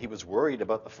Gore that he was worried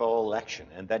about the fall election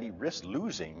and that he risked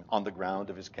losing on the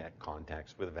ground of his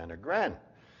contacts with Wenner-Gren.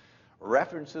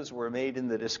 References were made in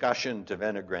the discussion to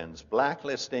Wenner-Gren's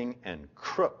blacklisting and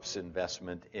Krupp's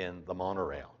investment in the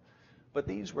monorail. But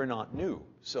these were not new,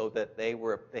 so that they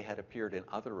had appeared in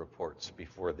other reports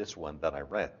before this one that I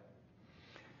read.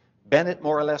 Bennett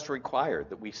more or less required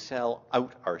that we sell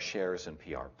out our shares in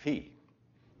PRP.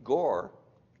 Gore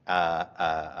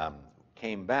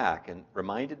came back and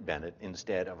reminded Bennett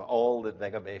instead of all that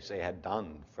W.A.C had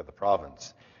done for the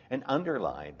province and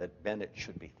underlined that Bennett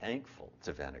should be thankful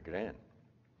to Wenner-Gren.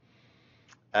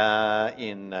 A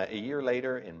year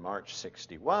later, in March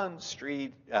 61,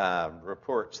 Street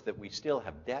reports that we still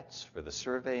have debts for the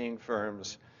surveying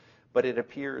firms, but it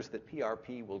appears that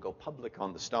PRP will go public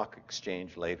on the stock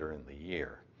exchange later in the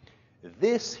year.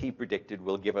 This, he predicted,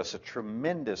 will give us a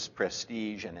tremendous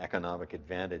prestige and economic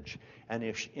advantage, and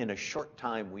in a short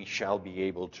time we shall be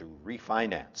able to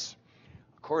refinance.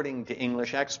 According to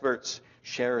English experts,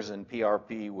 shares in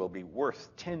PRP will be worth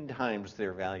 10 times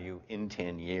their value in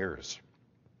 10 years.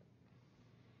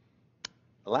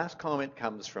 The last comment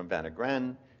comes from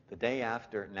Wenner-Gren the day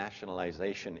after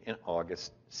nationalization in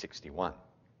August 61.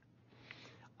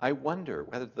 I wonder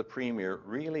whether the Premier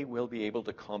really will be able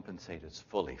to compensate us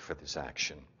fully for this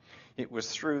action. It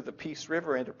was through the Peace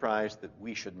River enterprise that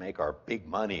we should make our big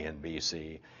money in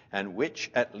BC, and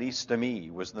which, at least to me,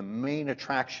 was the main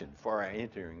attraction for our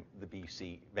entering the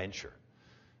BC venture.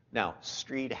 Now,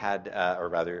 Street had,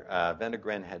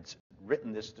 Wenner-Gren had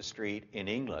written this to Street in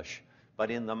English, but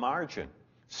in the margin,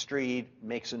 Street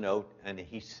makes a note, and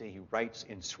he writes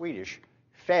in Swedish,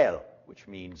 fel, which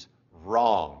means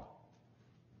wrong.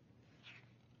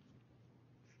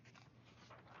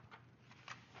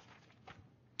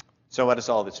 So what does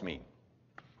all this mean?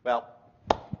 Well,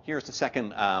 here's the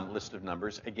second list of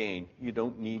numbers. Again, you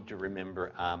don't need to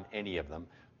remember any of them.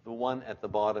 The one at the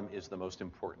bottom is the most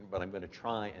important, but I'm going to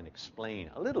try and explain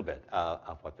a little bit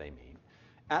of what they mean.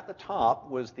 At the top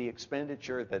was the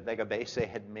expenditure that W.A.C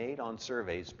had made on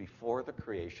surveys before the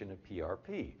creation of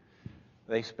PRP.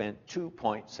 They spent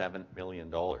 $2.7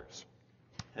 million.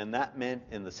 And that meant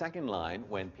in the second line,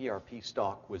 when PRP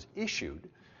stock was issued,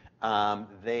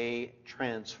 they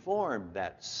transformed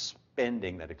that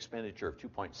spending, that expenditure of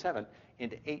 2.7,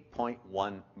 into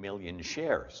 8.1 million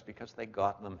shares because they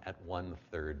got them at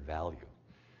 1/3 value.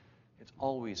 It's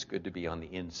always good to be on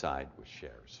the inside with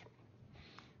shares.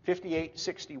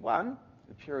 58-61,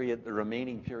 the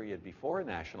remaining period before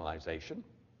nationalization,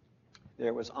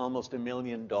 there was almost $1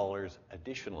 million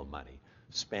additional money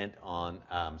spent on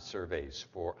surveys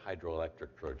for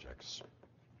hydroelectric projects.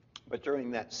 But during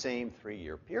that same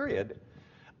 3-year period,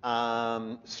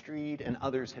 Street and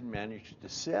others had managed to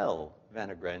sell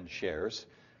Wenner-Gren shares,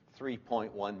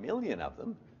 3.1 million of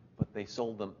them, but they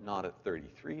sold them not at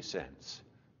 33 cents,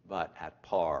 but at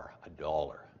par,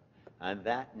 $1. And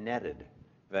that netted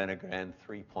Wenner-Gren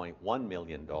 $3.1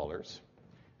 million.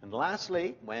 And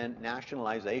lastly, when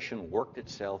nationalization worked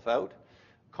itself out,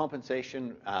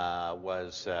 compensation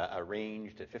was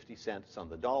arranged at 50 cents on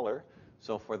the dollar.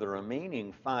 So for the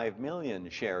remaining 5 million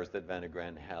shares that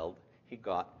Wenner-Gren held, he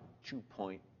got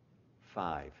 $2.5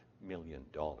 million.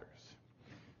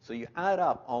 So you add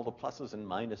up all the pluses and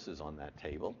minuses on that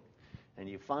table, and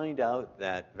you find out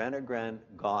that Wenner-Gren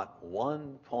got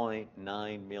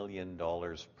 $1.9 million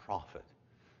profit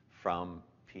from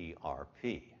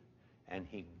PRP. And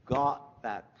he got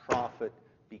that profit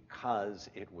because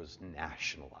it was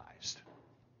nationalized.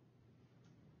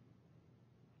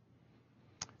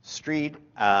 Streed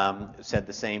said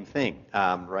the same thing,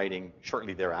 writing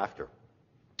shortly thereafter.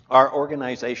 Our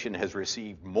organization has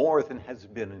received more than has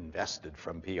been invested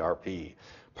from PRP,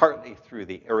 partly through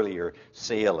the earlier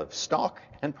sale of stock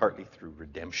and partly through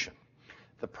redemption.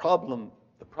 The problem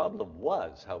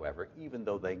was, however, even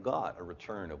though they got a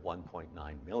return of 1.9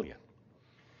 million,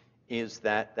 is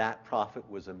that that profit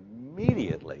was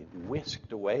immediately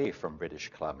whisked away from British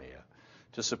Columbia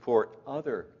to support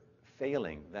other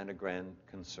failing Wenner-Gren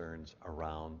concerns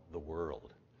around the world.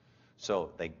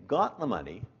 So they got the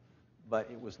money, but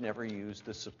it was never used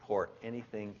to support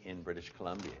anything in British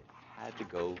Columbia. It had to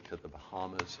go to the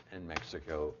Bahamas and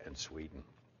Mexico and Sweden.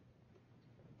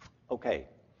 Okay,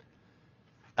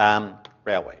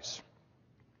 railways.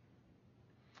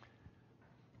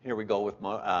 Here we go with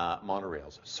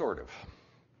monorails, sort of.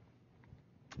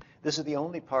 This is the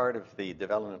only part of the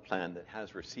development plan that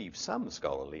has received some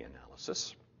scholarly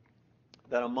analysis.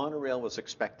 That a monorail was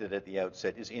expected at the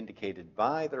outset is indicated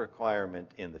by the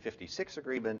requirement in the 56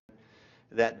 agreement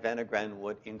that Wenner-Gren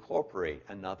would incorporate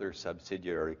another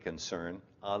subsidiary concern,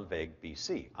 Alveg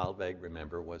BC. Alveg,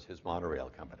 remember, was his monorail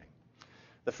company.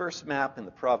 The first map in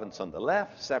the province on the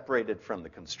left separated from the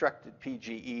constructed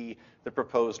PGE the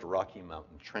proposed Rocky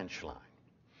Mountain Trench line.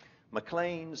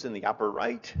 Maclean's in the upper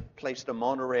right placed a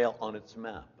monorail on its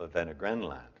map of Wenner-Gren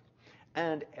land.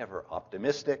 And ever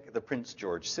optimistic, the Prince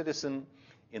George Citizen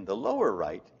in the lower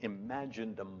right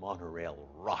imagined a monorail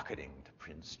rocketing to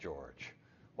Prince George.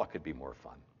 What could be more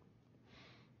fun?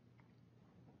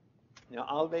 Now,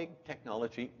 Alveg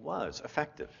technology was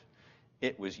effective.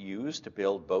 It was used to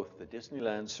build both the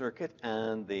Disneyland circuit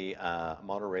and the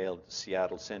monorail to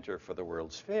Seattle Center for the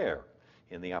World's Fair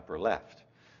in the upper left.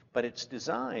 But its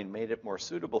design made it more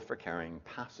suitable for carrying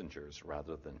passengers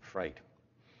rather than freight.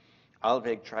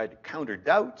 Alveg tried to counter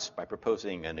doubts by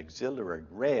proposing an auxiliary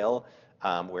rail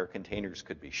where containers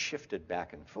could be shifted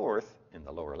back and forth in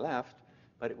the lower left,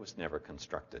 but it was never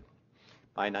constructed.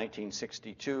 By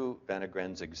 1962,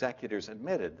 Wenner-Gren's executors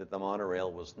admitted that the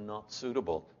monorail was not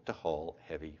suitable to haul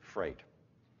heavy freight.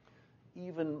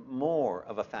 Even more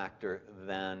of a factor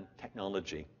than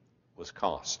technology was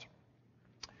cost.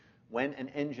 When an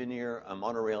engineer, a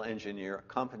monorail engineer,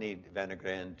 accompanied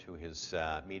Wenner-Gren to his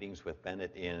meetings with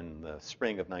Bennett in the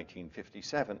spring of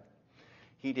 1957,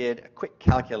 he did a quick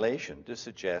calculation to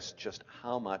suggest just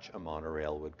how much a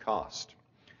monorail would cost.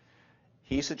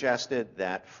 He suggested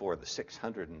that for the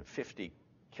 650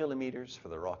 kilometers for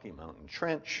the Rocky Mountain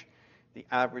Trench, the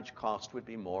average cost would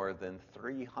be more than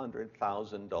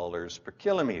 $300,000 per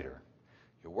kilometer.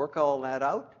 You work all that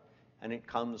out, and it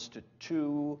comes to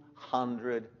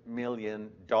 $200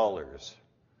 million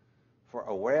for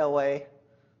a railway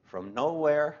from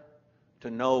nowhere to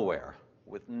nowhere,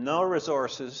 with no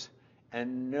resources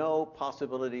and no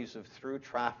possibilities of through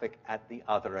traffic at the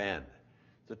other end.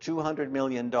 The $200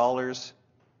 million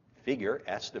figure,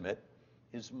 estimate,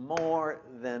 is more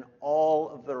than all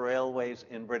of the railways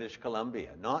in British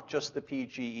Columbia, not just the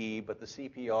PGE, but the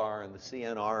CPR and the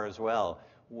CNR as well,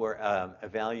 were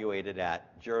evaluated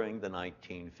at during the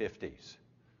 1950s.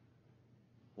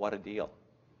 What a deal.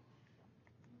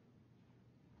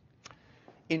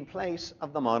 In place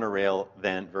of the monorail,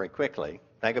 then, very quickly,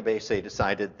 W.A.C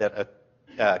decided that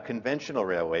a conventional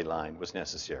railway line was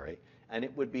necessary, and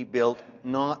it would be built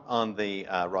not on the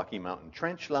Rocky Mountain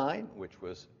Trench line, which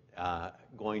was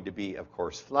going to be, of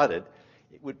course, flooded.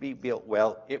 It would be built,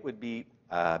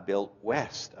 built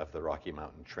west of the Rocky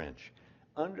Mountain Trench,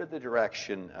 under the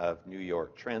direction of New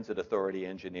York Transit Authority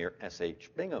engineer S.H.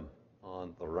 Bingham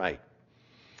on the right.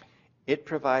 It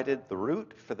provided the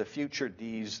route for the future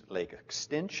Dease Lake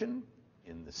extension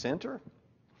in the center,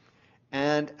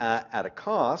 and at a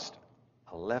cost,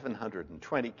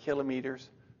 1,120 kilometers,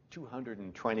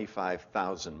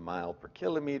 225,000 miles per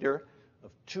kilometer,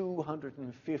 of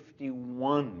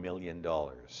 $251 million.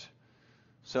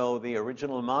 So the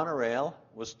original monorail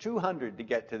was $200 to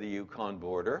get to the Yukon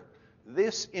border.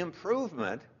 This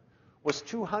improvement was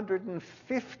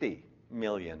 $250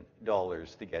 million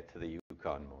to get to the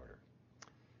Yukon border.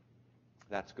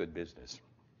 That's good business.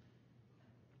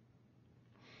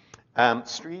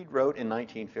 Streed wrote in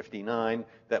 1959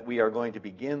 that we are going to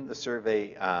begin the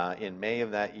survey in May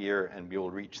of that year, and we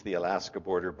will reach the Alaska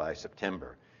border by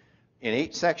September. In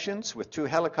 8 sections with 2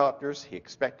 helicopters, he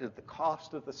expected the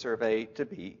cost of the survey to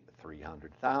be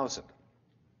 $300,000.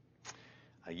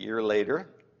 A year later,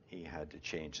 he had to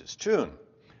change his tune.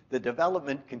 The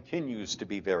development continues to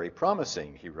be very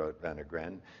promising, he wrote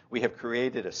Wenner-Gren. We have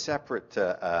created a separate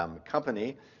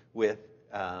company with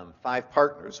 5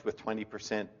 partners with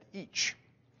 20% each.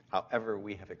 However,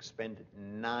 we have expended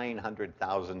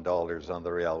 $900,000 on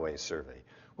the railway survey,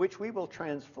 which we will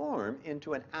transform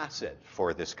into an asset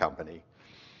for this company.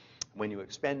 When you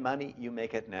expend money, you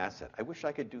make it an asset. I wish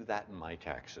I could do that in my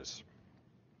taxes.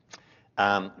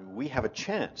 We have a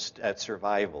chance at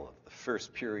survival of the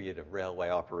first period of railway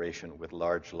operation with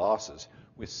large losses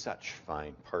with such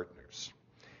fine partners.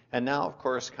 And now, of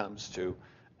course, comes to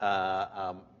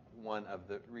one of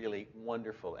the really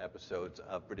wonderful episodes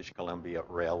of British Columbia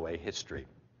railway history.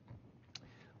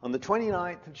 On the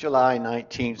 29th of July,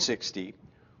 1960,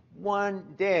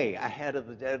 one day ahead of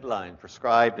the deadline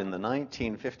prescribed in the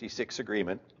 1956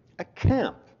 agreement, a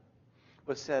camp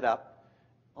was set up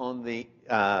on the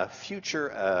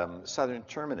future southern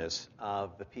terminus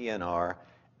of the PNR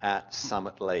at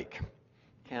Summit Lake.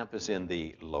 Camp is in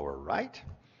the lower right,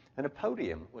 and a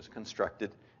podium was constructed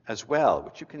as well,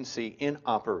 which you can see in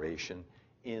operation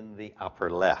in the upper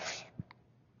left.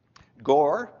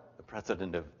 Gore, the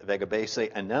president of W.A.C,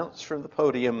 announced from the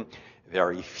podium,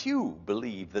 "Very few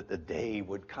believed that the day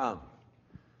would come,"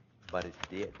 but it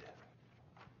did.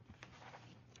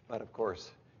 But of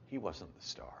course, he wasn't the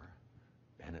star.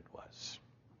 Bennett was.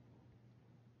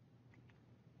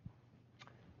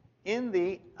 In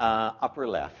the upper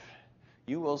left,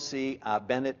 you will see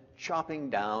Bennett chopping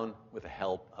down, with the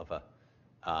help of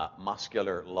a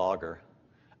muscular logger,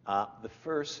 the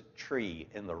first tree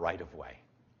in the right-of-way.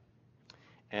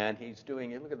 And he's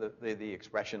doing it. Look at the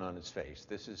expression on his face.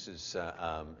 This is his,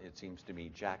 it seems to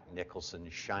me, Jack Nicholson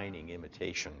shining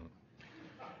imitation.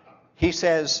 He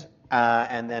says,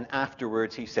 and then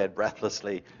afterwards he said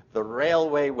breathlessly, "The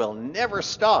railway will never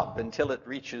stop until it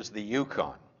reaches the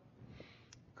Yukon."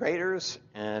 Graders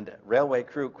and railway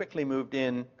crew quickly moved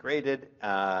in, graded,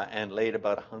 and laid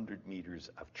about 100 meters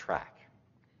of track.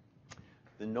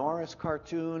 The Norris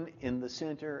cartoon in the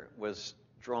center was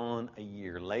drawn a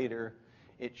year later.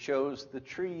 It shows the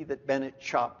tree that Bennett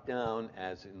chopped down,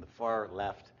 as in the far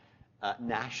left,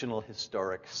 National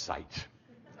Historic Site.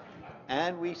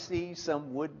 And we see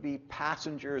some would-be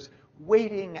passengers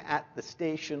waiting at the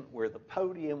station where the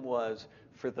podium was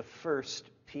for the first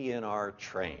PNR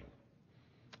train.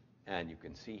 And you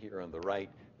can see here on the right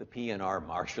the PNR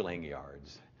marshalling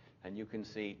yards. And you can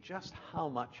see just how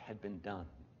much had been done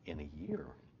in a year.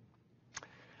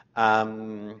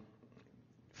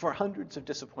 For hundreds of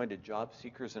disappointed job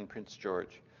seekers in Prince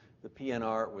George, the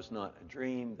PNR was not a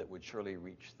dream that would surely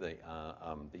reach the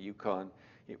Yukon.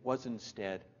 It was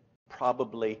instead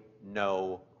probably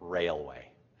no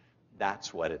railway.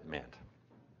 That's what it meant.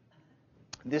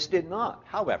 This did not,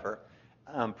 however,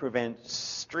 prevent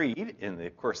Street, in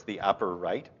of course the upper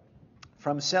right,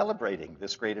 from celebrating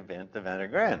this great event of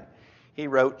Wenner-Gren. He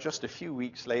wrote just a few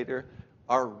weeks later,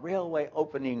 "Our railway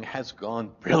opening has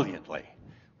gone brilliantly.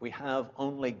 We have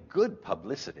only good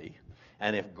publicity,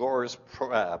 and if Gore's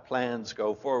plans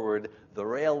go forward, the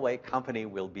railway company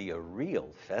will be a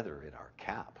real feather in our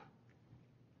cap."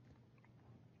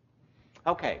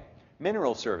 Okay,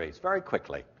 mineral surveys, very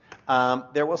quickly.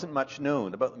 There wasn't much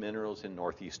known about the minerals in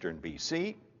northeastern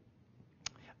BC.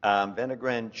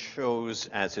 Wenner-Gren chose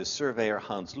as his surveyor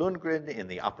Hans Lundgren in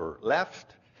the upper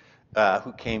left,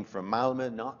 who came from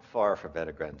Malmö, not far from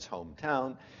Wenner-Gren's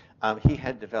hometown. He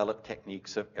had developed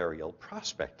techniques of aerial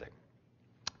prospecting.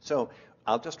 So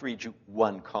I'll just read you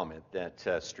one comment that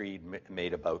Streed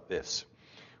made about this.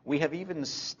 "We have even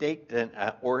staked an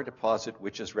ore deposit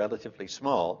which is relatively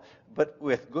small, but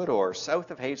with good ore south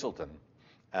of Hazelton.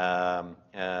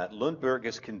 Lundberg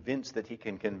is convinced that he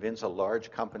can convince a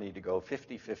large company to go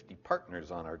 50-50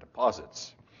 partners on our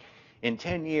deposits. In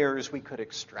 10 years, we could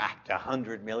extract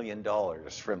 $100 million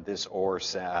from this ore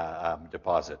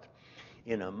deposit.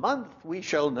 In a month, we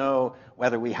shall know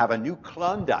whether we have a new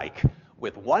Klondike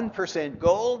with 1%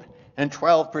 gold and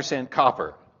 12%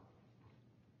 copper."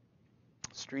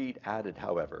 Street added,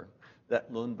 however,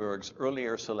 that Lundberg's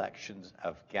earlier selections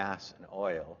of gas and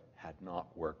oil had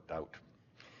not worked out,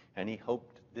 and he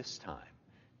hoped this time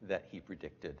that he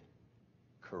predicted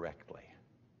correctly.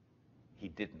 He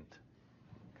didn't.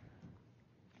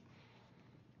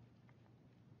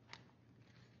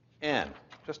 And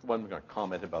just one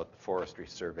comment about the forestry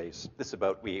surveys.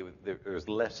 There's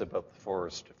less about the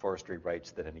forestry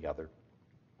rights than any other.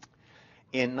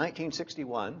 In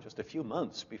 1961, just a few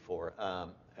months before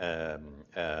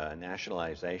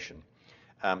nationalization,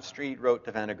 Street wrote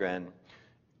to Wenner-Gren,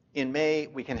 "In May,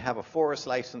 we can have a forest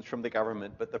license from the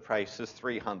government, but the price is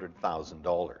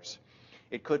 $300,000.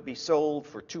 It could be sold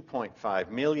for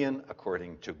 $2.5 million,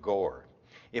 according to Gore.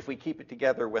 If we keep it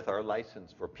together with our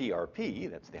license for PRP,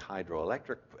 that's the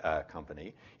hydroelectric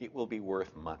company, it will be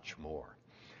worth much more.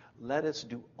 Let us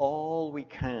do all we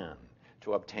can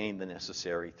to obtain the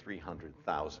necessary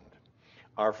 $300,000.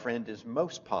 Our friend is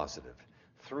most positive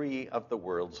 3 of the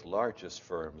world's largest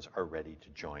firms are ready to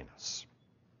join us.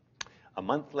 A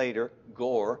month later,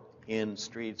 Gore, in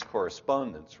Streed's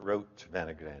correspondence, wrote to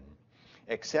Wenner-Gren,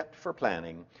 "Except for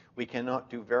planning, we cannot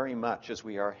do very much as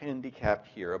we are handicapped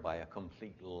here by a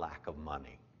complete lack of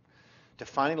money. To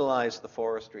finalize the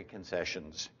forestry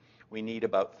concessions, we need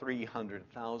about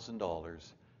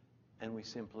 $300,000, and we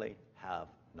simply have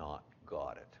not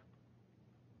got it."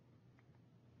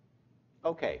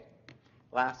 Okay,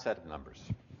 last set of numbers.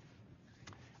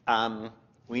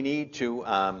 We need to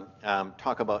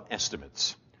talk about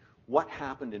estimates. What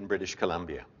happened in British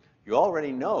Columbia? You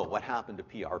already know what happened to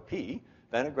PRP.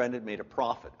 Wenner-Gren had made a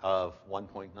profit of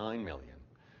 $1.9 million.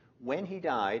 When he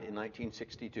died in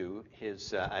 1962,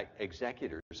 his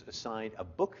executors assigned a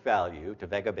book value to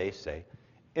W.A.C,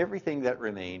 everything that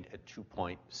remained at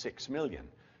 $2.6 million.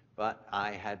 But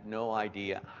I had no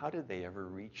idea, how did they ever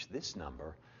reach this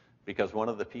number? Because one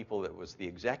of the people that was the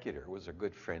executor was a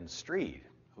good friend, Streed,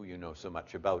 who you know so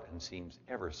much about and seems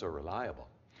ever so reliable.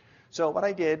 So what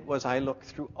I did was I looked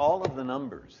through all of the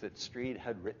numbers that Streed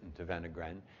had written to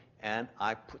Wenner-Gren, and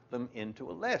I put them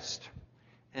into a list.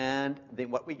 And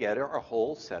then what we get are a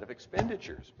whole set of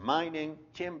expenditures: mining,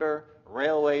 timber,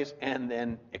 railways, and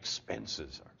then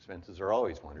expenses. Our expenses are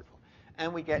always wonderful.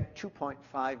 And we get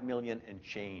 $2.5 million and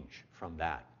change from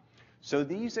that. So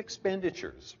these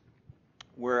expenditures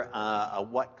were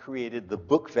what created the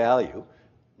book value.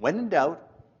 When in doubt,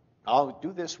 I'll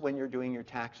do this when you're doing your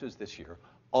taxes this year.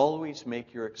 Always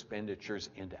make your expenditures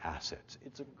into assets.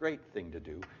 It's a great thing to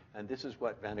do, and this is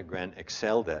what Wenner-Gren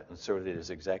excelled at, and so did his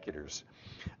executors.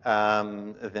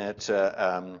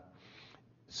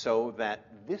 So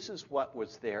that this is what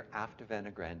was there after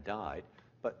Wenner-Gren died,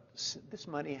 but this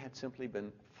money had simply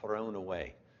been thrown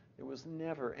away. There was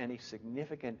never any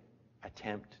significant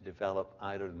attempt to develop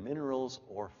either minerals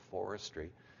or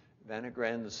forestry.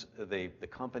 Wenner-Gren's, the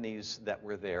companies that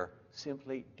were there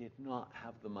simply did not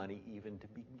have the money even to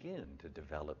begin to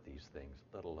develop these things,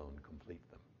 let alone complete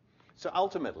them. So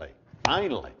ultimately,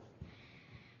 finally,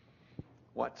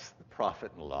 what's the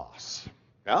profit and loss?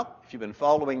 Well, if you've been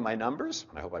following my numbers,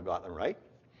 I hope I got them right,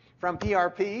 from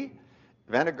PRP,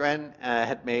 Wenner-Gren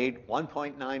had made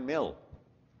 1.9 mil.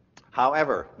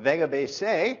 However,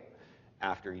 W.A.C,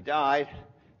 after he died,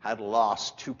 had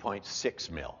lost 2.6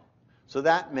 mil. So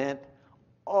that meant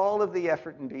all of the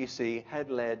effort in BC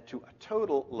had led to a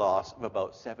total loss of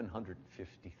about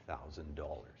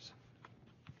 $750,000.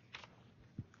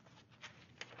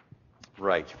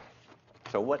 Right.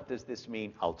 So what does this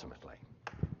mean ultimately?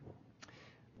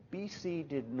 BC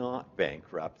did not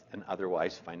bankrupt an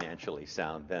otherwise financially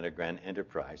sound Wenner-Gren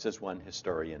enterprise, as one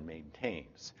historian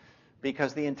maintains,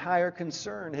 because the entire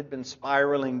concern had been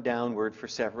spiraling downward for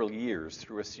several years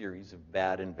through a series of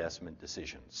bad investment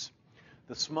decisions.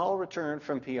 The small return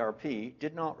from PRP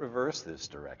did not reverse this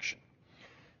direction.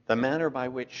 The manner by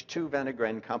which 2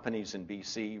 Wenner-Gren companies in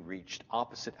BC reached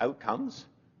opposite outcomes,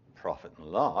 profit and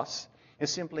loss,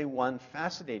 is simply one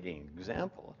fascinating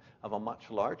example of a much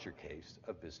larger case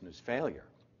of business failure.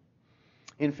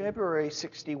 In February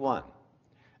 '61,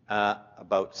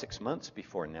 about 6 months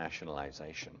before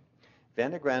nationalization,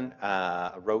 Wenner-Gren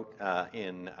wrote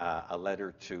in a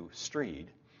letter to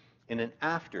Streed in an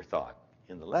afterthought.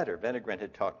 In the letter, Wenner-Gren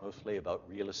had talked mostly about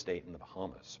real estate in the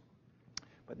Bahamas.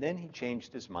 But then he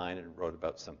changed his mind and wrote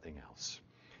about something else.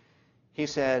 He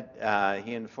said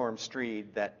he informed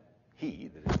Streed that he,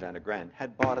 that is Wenner-Gren,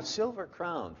 had bought a silver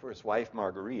crown for his wife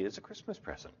Marguerite as a Christmas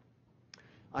present.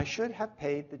 "I should have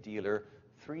paid the dealer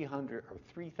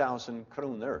 3,000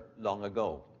 kroner long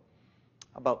ago,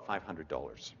 about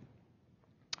 $500.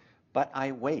 But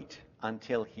I wait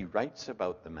until he writes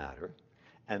about the matter,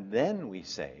 and then we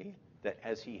say that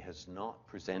as he has not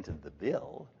presented the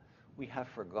bill, we have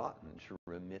forgotten to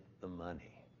remit the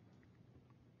money."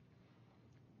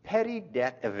 Petty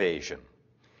debt evasion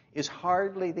is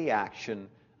hardly the action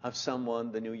of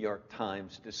someone the New York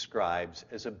Times describes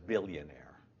as a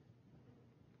billionaire.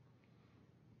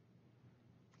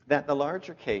 That the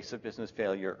larger case of business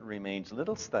failure remains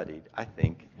little studied, I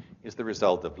think, is the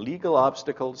result of legal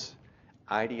obstacles,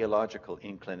 ideological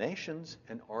inclinations,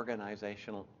 and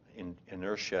organizational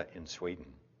inertia in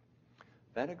Sweden.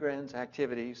 Wenner-Gren's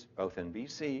activities, both in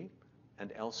BC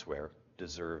and elsewhere,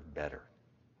 deserve better.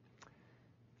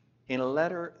 In a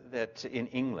letter that in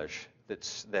English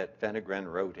that Wenner-Gren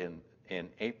wrote in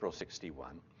April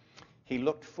 '61, he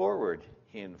looked forward,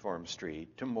 he informed Streed,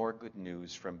 to more good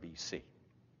news from BC,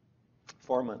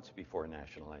 4 months before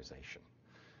nationalization.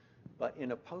 But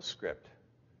in a postscript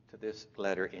to this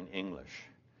letter in English,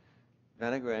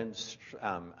 Wenner-Gren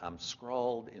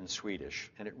scrawled in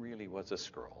Swedish, and it really was a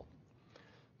scroll.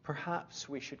 perhaps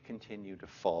we should continue to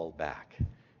fall back,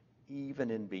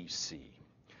 even in BC,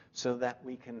 so that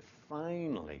we can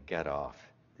finally get off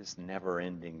this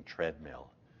never-ending treadmill,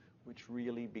 which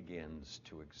really begins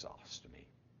to exhaust me.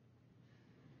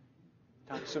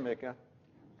 Tack så mycket.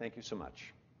 Thank you so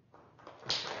much.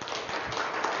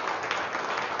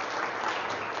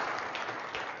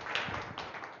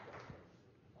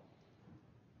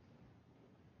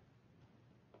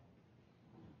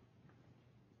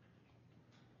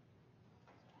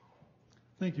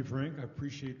 Thank you, Frank. I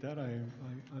appreciate that. I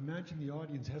imagine the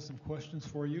audience has some questions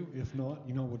for you. If not,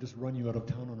 we'll just run you out of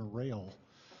town on a rail.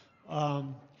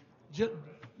 On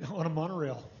a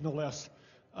monorail, no less.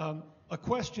 A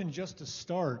question just to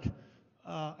start.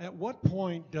 At what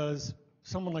point does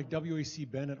someone like W.A.C.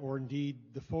 Bennett, or indeed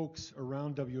the folks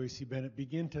around W.A.C. Bennett,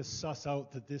 begin to suss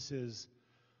out that this is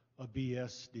a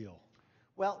BS deal?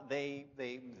 Well,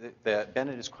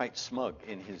 Bennett is quite smug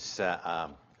in his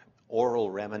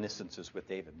oral reminiscences with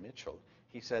David Mitchell.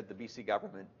 He said the BC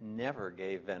government never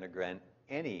gave Wenner-Gren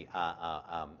any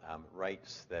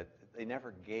rights, that they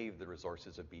never gave the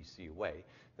resources of BC away.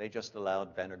 They just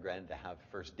allowed Wenner-Gren to have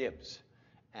first dibs.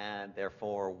 And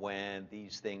therefore, when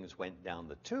these things went down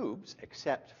the tubes,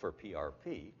 except for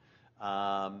PRP,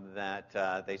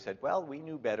 they said, well, we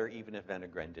knew better even if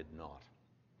Wenner-Gren did not.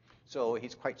 So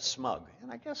he's quite smug,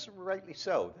 and I guess rightly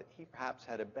so, that he perhaps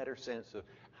had a better sense of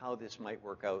how this might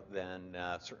work out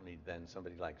certainly than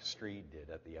somebody like Streed did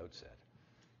at the outset.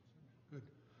 Good.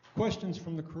 Questions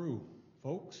from the crew?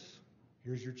 Folks,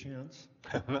 here's your chance.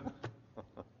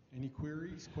 Any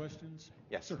queries, questions?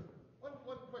 Yes. Sir. One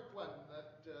quick one,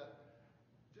 that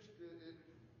just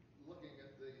looking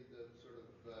at the sort of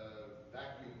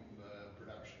vacuum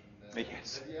production,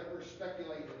 yes. Have you ever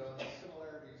speculated on the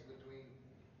similarities between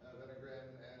Wenner-Gren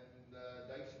and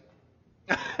Dyson?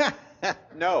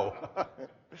 No.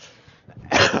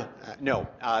 No,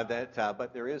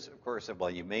 but there is, of course, well,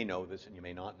 you may know this and you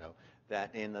may not know,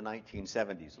 that in the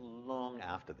 1970s, long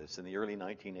after this, in the early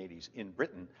 1980s, in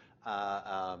Britain,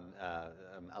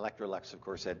 Electrolux, of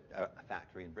course, had a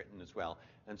factory in Britain as well.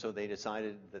 And so they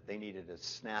decided that they needed a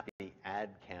snappy ad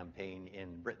campaign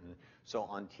in Britain. So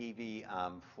on TV,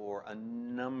 for a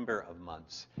number of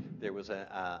months, there was an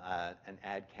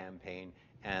ad campaign,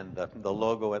 and the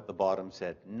logo at the bottom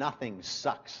said, "Nothing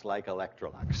sucks like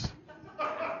Electrolux."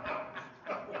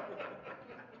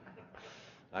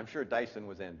 I'm sure Dyson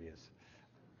was envious.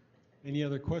 Any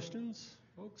other questions,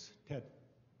 folks? Ted.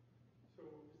 So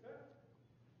is that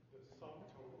the sum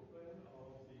total then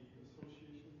of the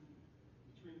association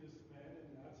between this man and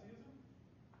Nazism?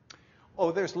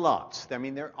 Oh, there's lots. I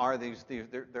mean, there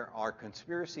are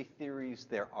conspiracy theories.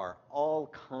 There are all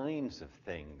kinds of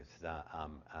things,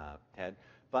 Ted.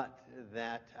 But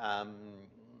that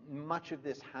much of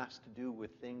this has to do with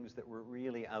things that were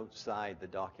really outside the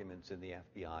documents in the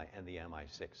FBI and the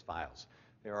MI6 files.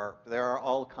 There are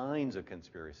all kinds of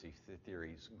conspiracy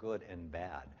theories, good and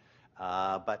bad,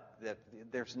 but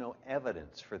there's no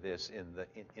evidence for this in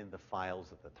the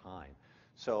files at the time.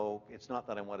 So it's not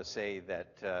that I want to say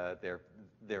that they're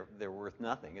worth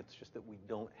nothing. It's just that we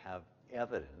don't have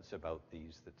evidence about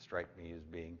these that strike me as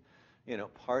being,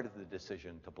 part of the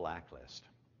decision to blacklist.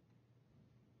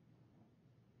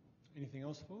 Anything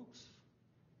else, folks?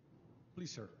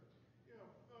 Please, sir.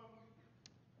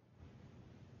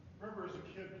 Remember as a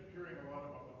kid hearing a lot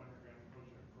about the Wenner-Gren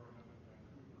project growing up in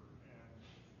Vancouver, and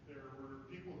there were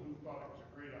people who thought it was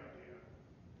a great idea,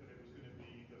 that it was going to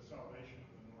be the salvation of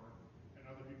the North, and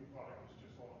other people thought it was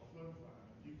just all flim-flam.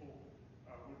 And people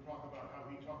would talk about how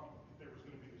there was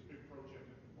going to be this big project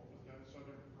in, what was then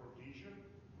Southern Rhodesia,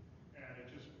 and it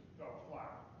just fell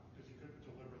flat because he couldn't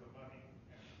deliver the money,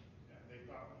 and they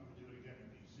thought he would do it again in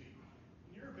BC.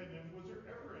 In your opinion, was there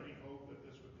ever any hope that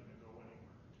this was going to go anywhere?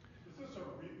 Is this a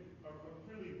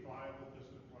really viable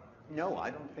business plan? No,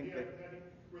 I don't think that.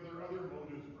 Were there other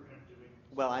motives for him doing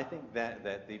this? Well, I think that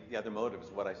the other motive is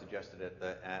what I suggested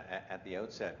at the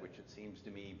outset, which it seems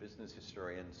to me business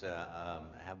historians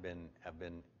have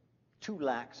been too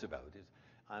lax about.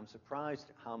 I'm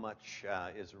surprised how much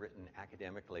is written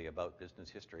academically about business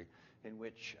history, in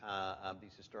which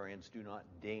these historians do not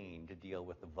deign to deal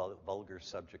with the vulgar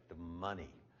subject of money.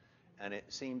 And it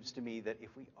seems to me that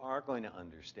if we are going to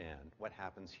understand what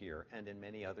happens here, and in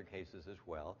many other cases as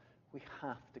well, we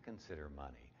have to consider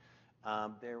money.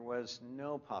 There was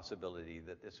no possibility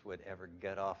that this would ever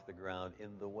get off the ground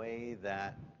in the way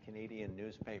that Canadian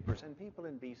newspapers and people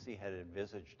in BC had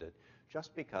envisaged it,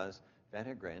 just because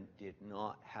Wenner-Gren did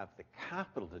not have the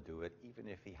capital to do it, even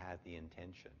if he had the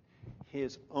intention.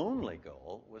 His only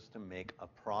goal was to make a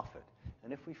profit.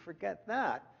 And if we forget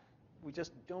that, we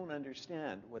just don't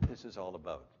understand what this is all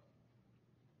about.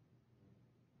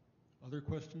 Other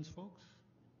questions, folks?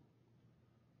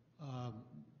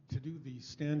 To do the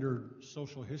standard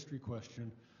social history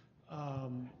question,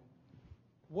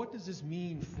 what does this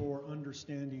mean for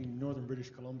understanding Northern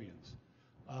British Columbians?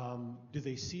 Do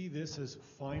they see this as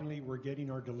finally we're getting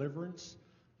our deliverance?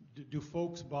 Do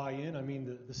folks buy in? I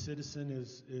mean, the citizen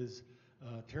is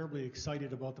terribly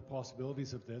excited about the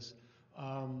possibilities of this.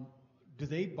 Do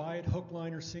they buy it hook,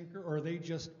 line, or sinker, or are they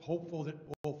just hopeful that,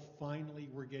 well, finally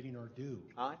we're getting our due?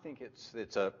 I think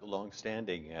it's a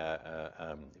long-standing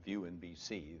view in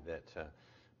BC that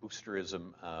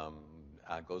boosterism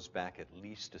goes back at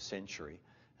least a century,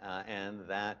 and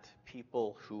that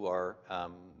people who are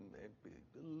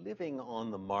living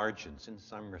on the margins in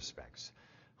some respects,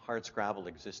 hard-scrabble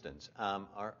existence,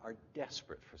 are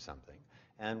desperate for something.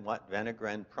 And what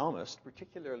Wenner-Gren promised,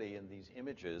 particularly in these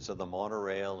images of the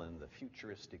monorail and the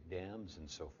futuristic dams and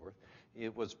so forth,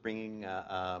 it was bringing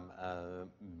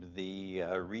the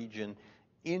region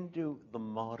into the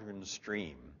modern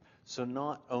stream. So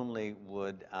not only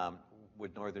would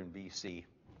northern BC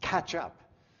catch up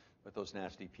with those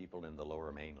nasty people in the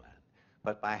lower mainland,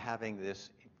 but by having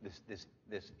this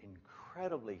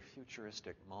incredibly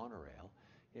futuristic monorail,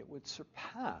 it would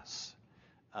surpass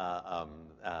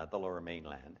the lower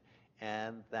mainland,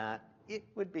 and that it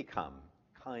would become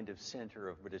kind of center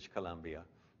of British Columbia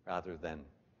rather than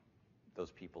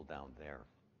those people down there.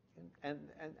 And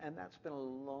that's been a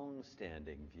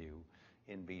long-standing view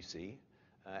in BC,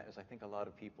 as I think a lot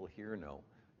of people here know,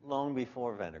 long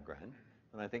before Wenner-Gren.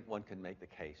 And I think one can make the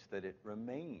case that it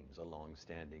remains a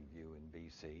long-standing view in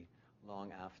BC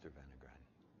long after Wenner-Gren.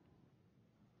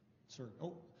 Sir,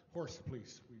 oh, horse,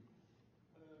 please.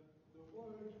 The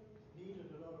world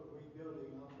needed a lot of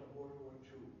rebuilding after World War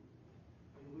II,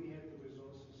 and we had the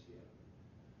resources here.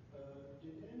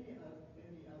 Did any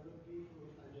other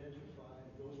people identify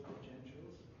those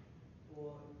potentials,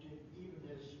 or did even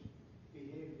his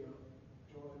behavior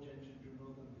draw attention to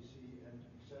northern BC and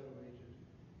accelerated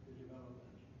the development?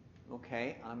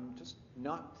 Okay, I'm just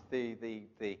not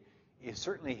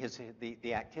certainly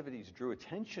the activities drew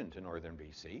attention to northern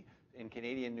BC. In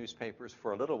Canadian newspapers,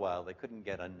 for a little while, they couldn't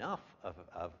get enough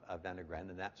of Wenner-Gren,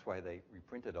 and that's why they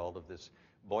reprinted all of this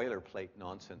boilerplate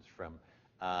nonsense from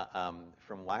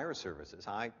wire services.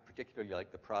 I particularly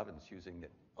like the province using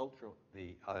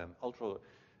the ultra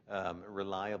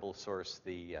reliable source,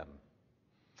 the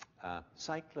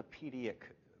cyclopedic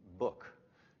book,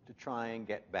 to try and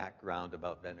get background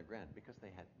about Wenner-Gren, because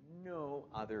they had no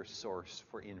other source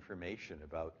for information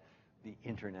about the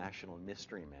international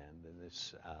mystery man than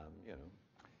this,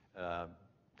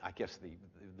 I guess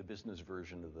the business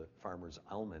version of the Farmer's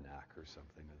Almanac or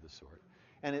something of the sort.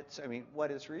 And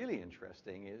what is really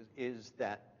interesting is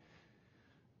that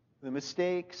the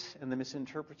mistakes and the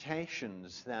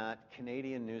misinterpretations that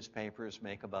Canadian newspapers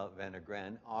make about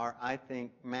Wenner-Gren are, I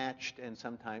think, matched and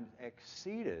sometimes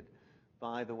exceeded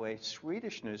by the way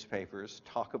Swedish newspapers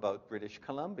talk about British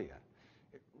Columbia.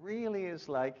 It really is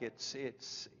like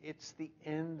it's the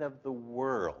end of the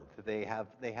world. They have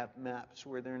maps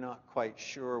where they're not quite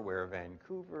sure where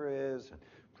Vancouver is, and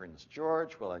Prince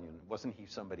George. Well, I mean, wasn't he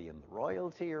somebody in the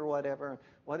royalty or whatever?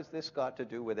 What has this got to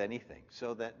do with anything?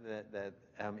 So that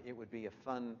it would be a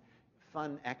fun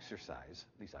exercise.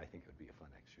 At least I think it would be a fun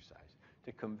exercise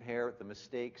to compare the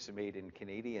mistakes made in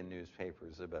Canadian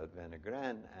newspapers about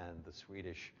Wenner-Gren and the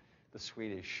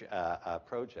Swedish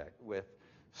project with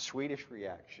Swedish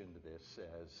reaction to this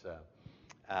as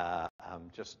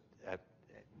just at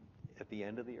the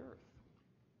end of the earth.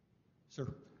 Sir.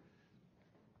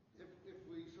 If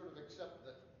we sort of accept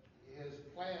that his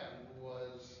plan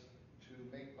was to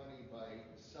make money by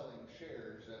selling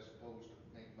shares as opposed to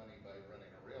make money by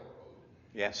running a railroad.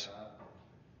 Yes.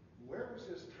 Where was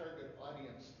his target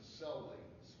audience to sell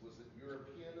these? Was it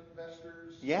European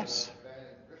investors? Yes.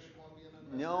 British Columbian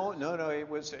investors? No. It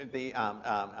was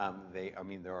I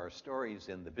mean, there are stories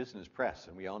in the business press,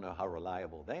 and we all know how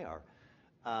reliable they are,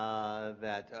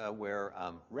 where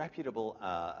reputable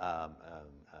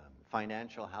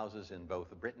financial houses in both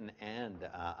Britain and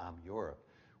Europe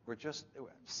were just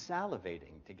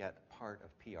salivating to get part of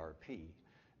PRP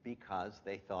because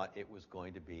they thought it was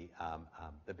going to be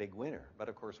the big winner. But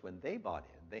of course, when they bought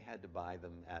in, they had to buy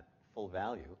them at full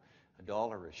value,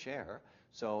 $1 a share.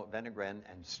 So Wenner-Gren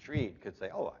and Street could say,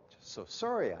 "Oh, I'm just so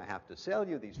sorry, I have to sell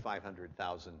you these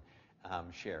 500,000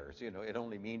 shares. It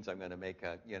only means I'm going to make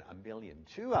 $1.2 million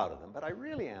out of them, but I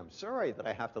really am sorry that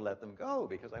I have to let them go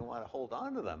because I want to hold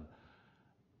on to them."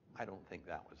 I don't think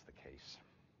that was the case.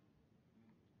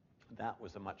 That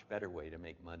was a much better way to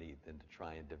make money than to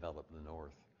try and develop the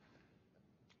North.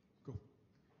 Go.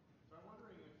 So I'm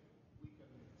wondering if we can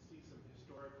see some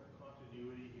historical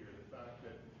continuity here. The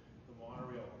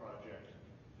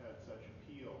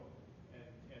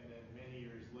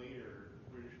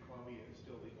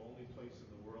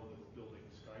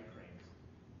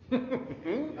You know,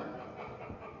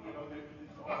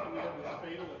 it's also we have this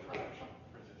fatal attraction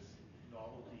for this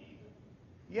novelty.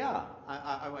 Yeah,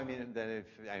 I mean that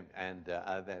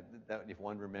that if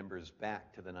one remembers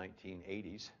back to the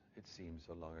 1980s, it seems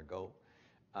so long ago,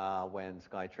 when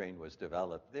SkyTrain was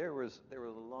developed, there were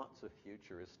lots of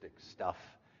futuristic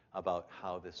stuff about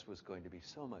how this was going to be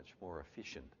so much more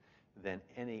efficient than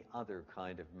any other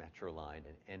kind of metro line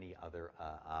in any other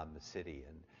city.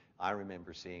 And I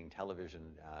remember seeing television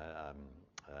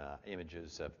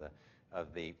images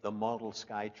of the model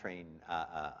SkyTrain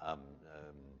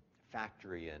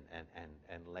factory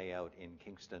and layout in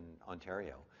Kingston,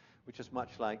 Ontario, which is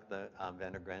much like the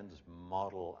Wenner-Gren's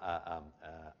model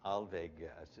Alweg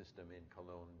system in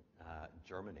Cologne,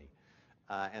 Germany.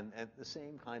 And the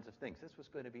same kinds of things. This was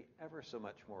going to be ever so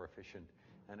much more efficient,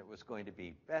 and it was going to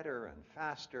be better and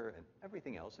faster and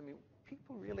everything else. I mean,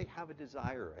 people really have a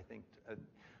desire, I think,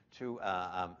 to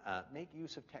make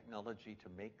use of technology to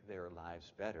make their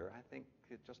lives better. I think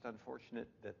it's just unfortunate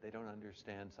that they don't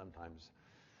understand sometimes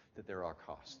that there are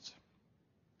costs.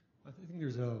 I think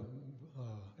there's a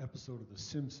episode of The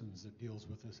Simpsons that deals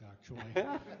with this, actually,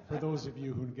 for those of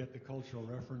you who get the cultural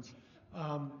reference.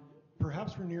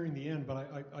 Perhaps we're nearing the end,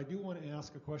 but I do want to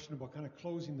ask a question about kind of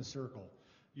closing the circle.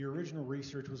 Your original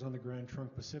research was on the Grand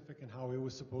Trunk Pacific and how it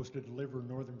was supposed to deliver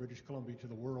northern British Columbia to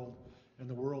the world and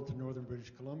the world to northern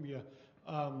British Columbia.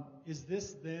 Is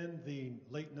this then the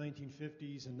late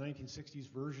 1950s and 1960s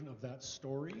version of that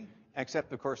story?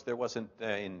 Except, of course, there wasn't,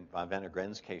 in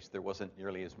Wenner-Gren's case, there wasn't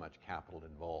nearly as much capital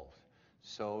involved.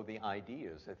 So the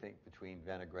ideas, I think, between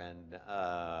Wenner-Gren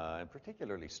and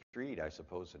particularly Street, I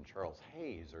suppose, and Charles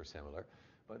Hayes are similar,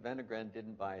 but Wenner-Gren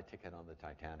didn't buy a ticket on the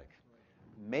Titanic.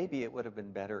 Maybe it would have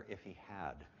been better if he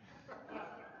had.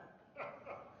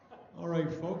 All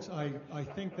right, folks, I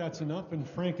think that's enough, and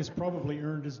Frank has probably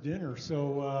earned his dinner.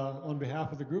 So on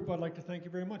behalf of the group, I'd like to thank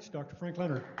you very much, Dr. Frank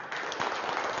Leonard.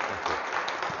 Thank you.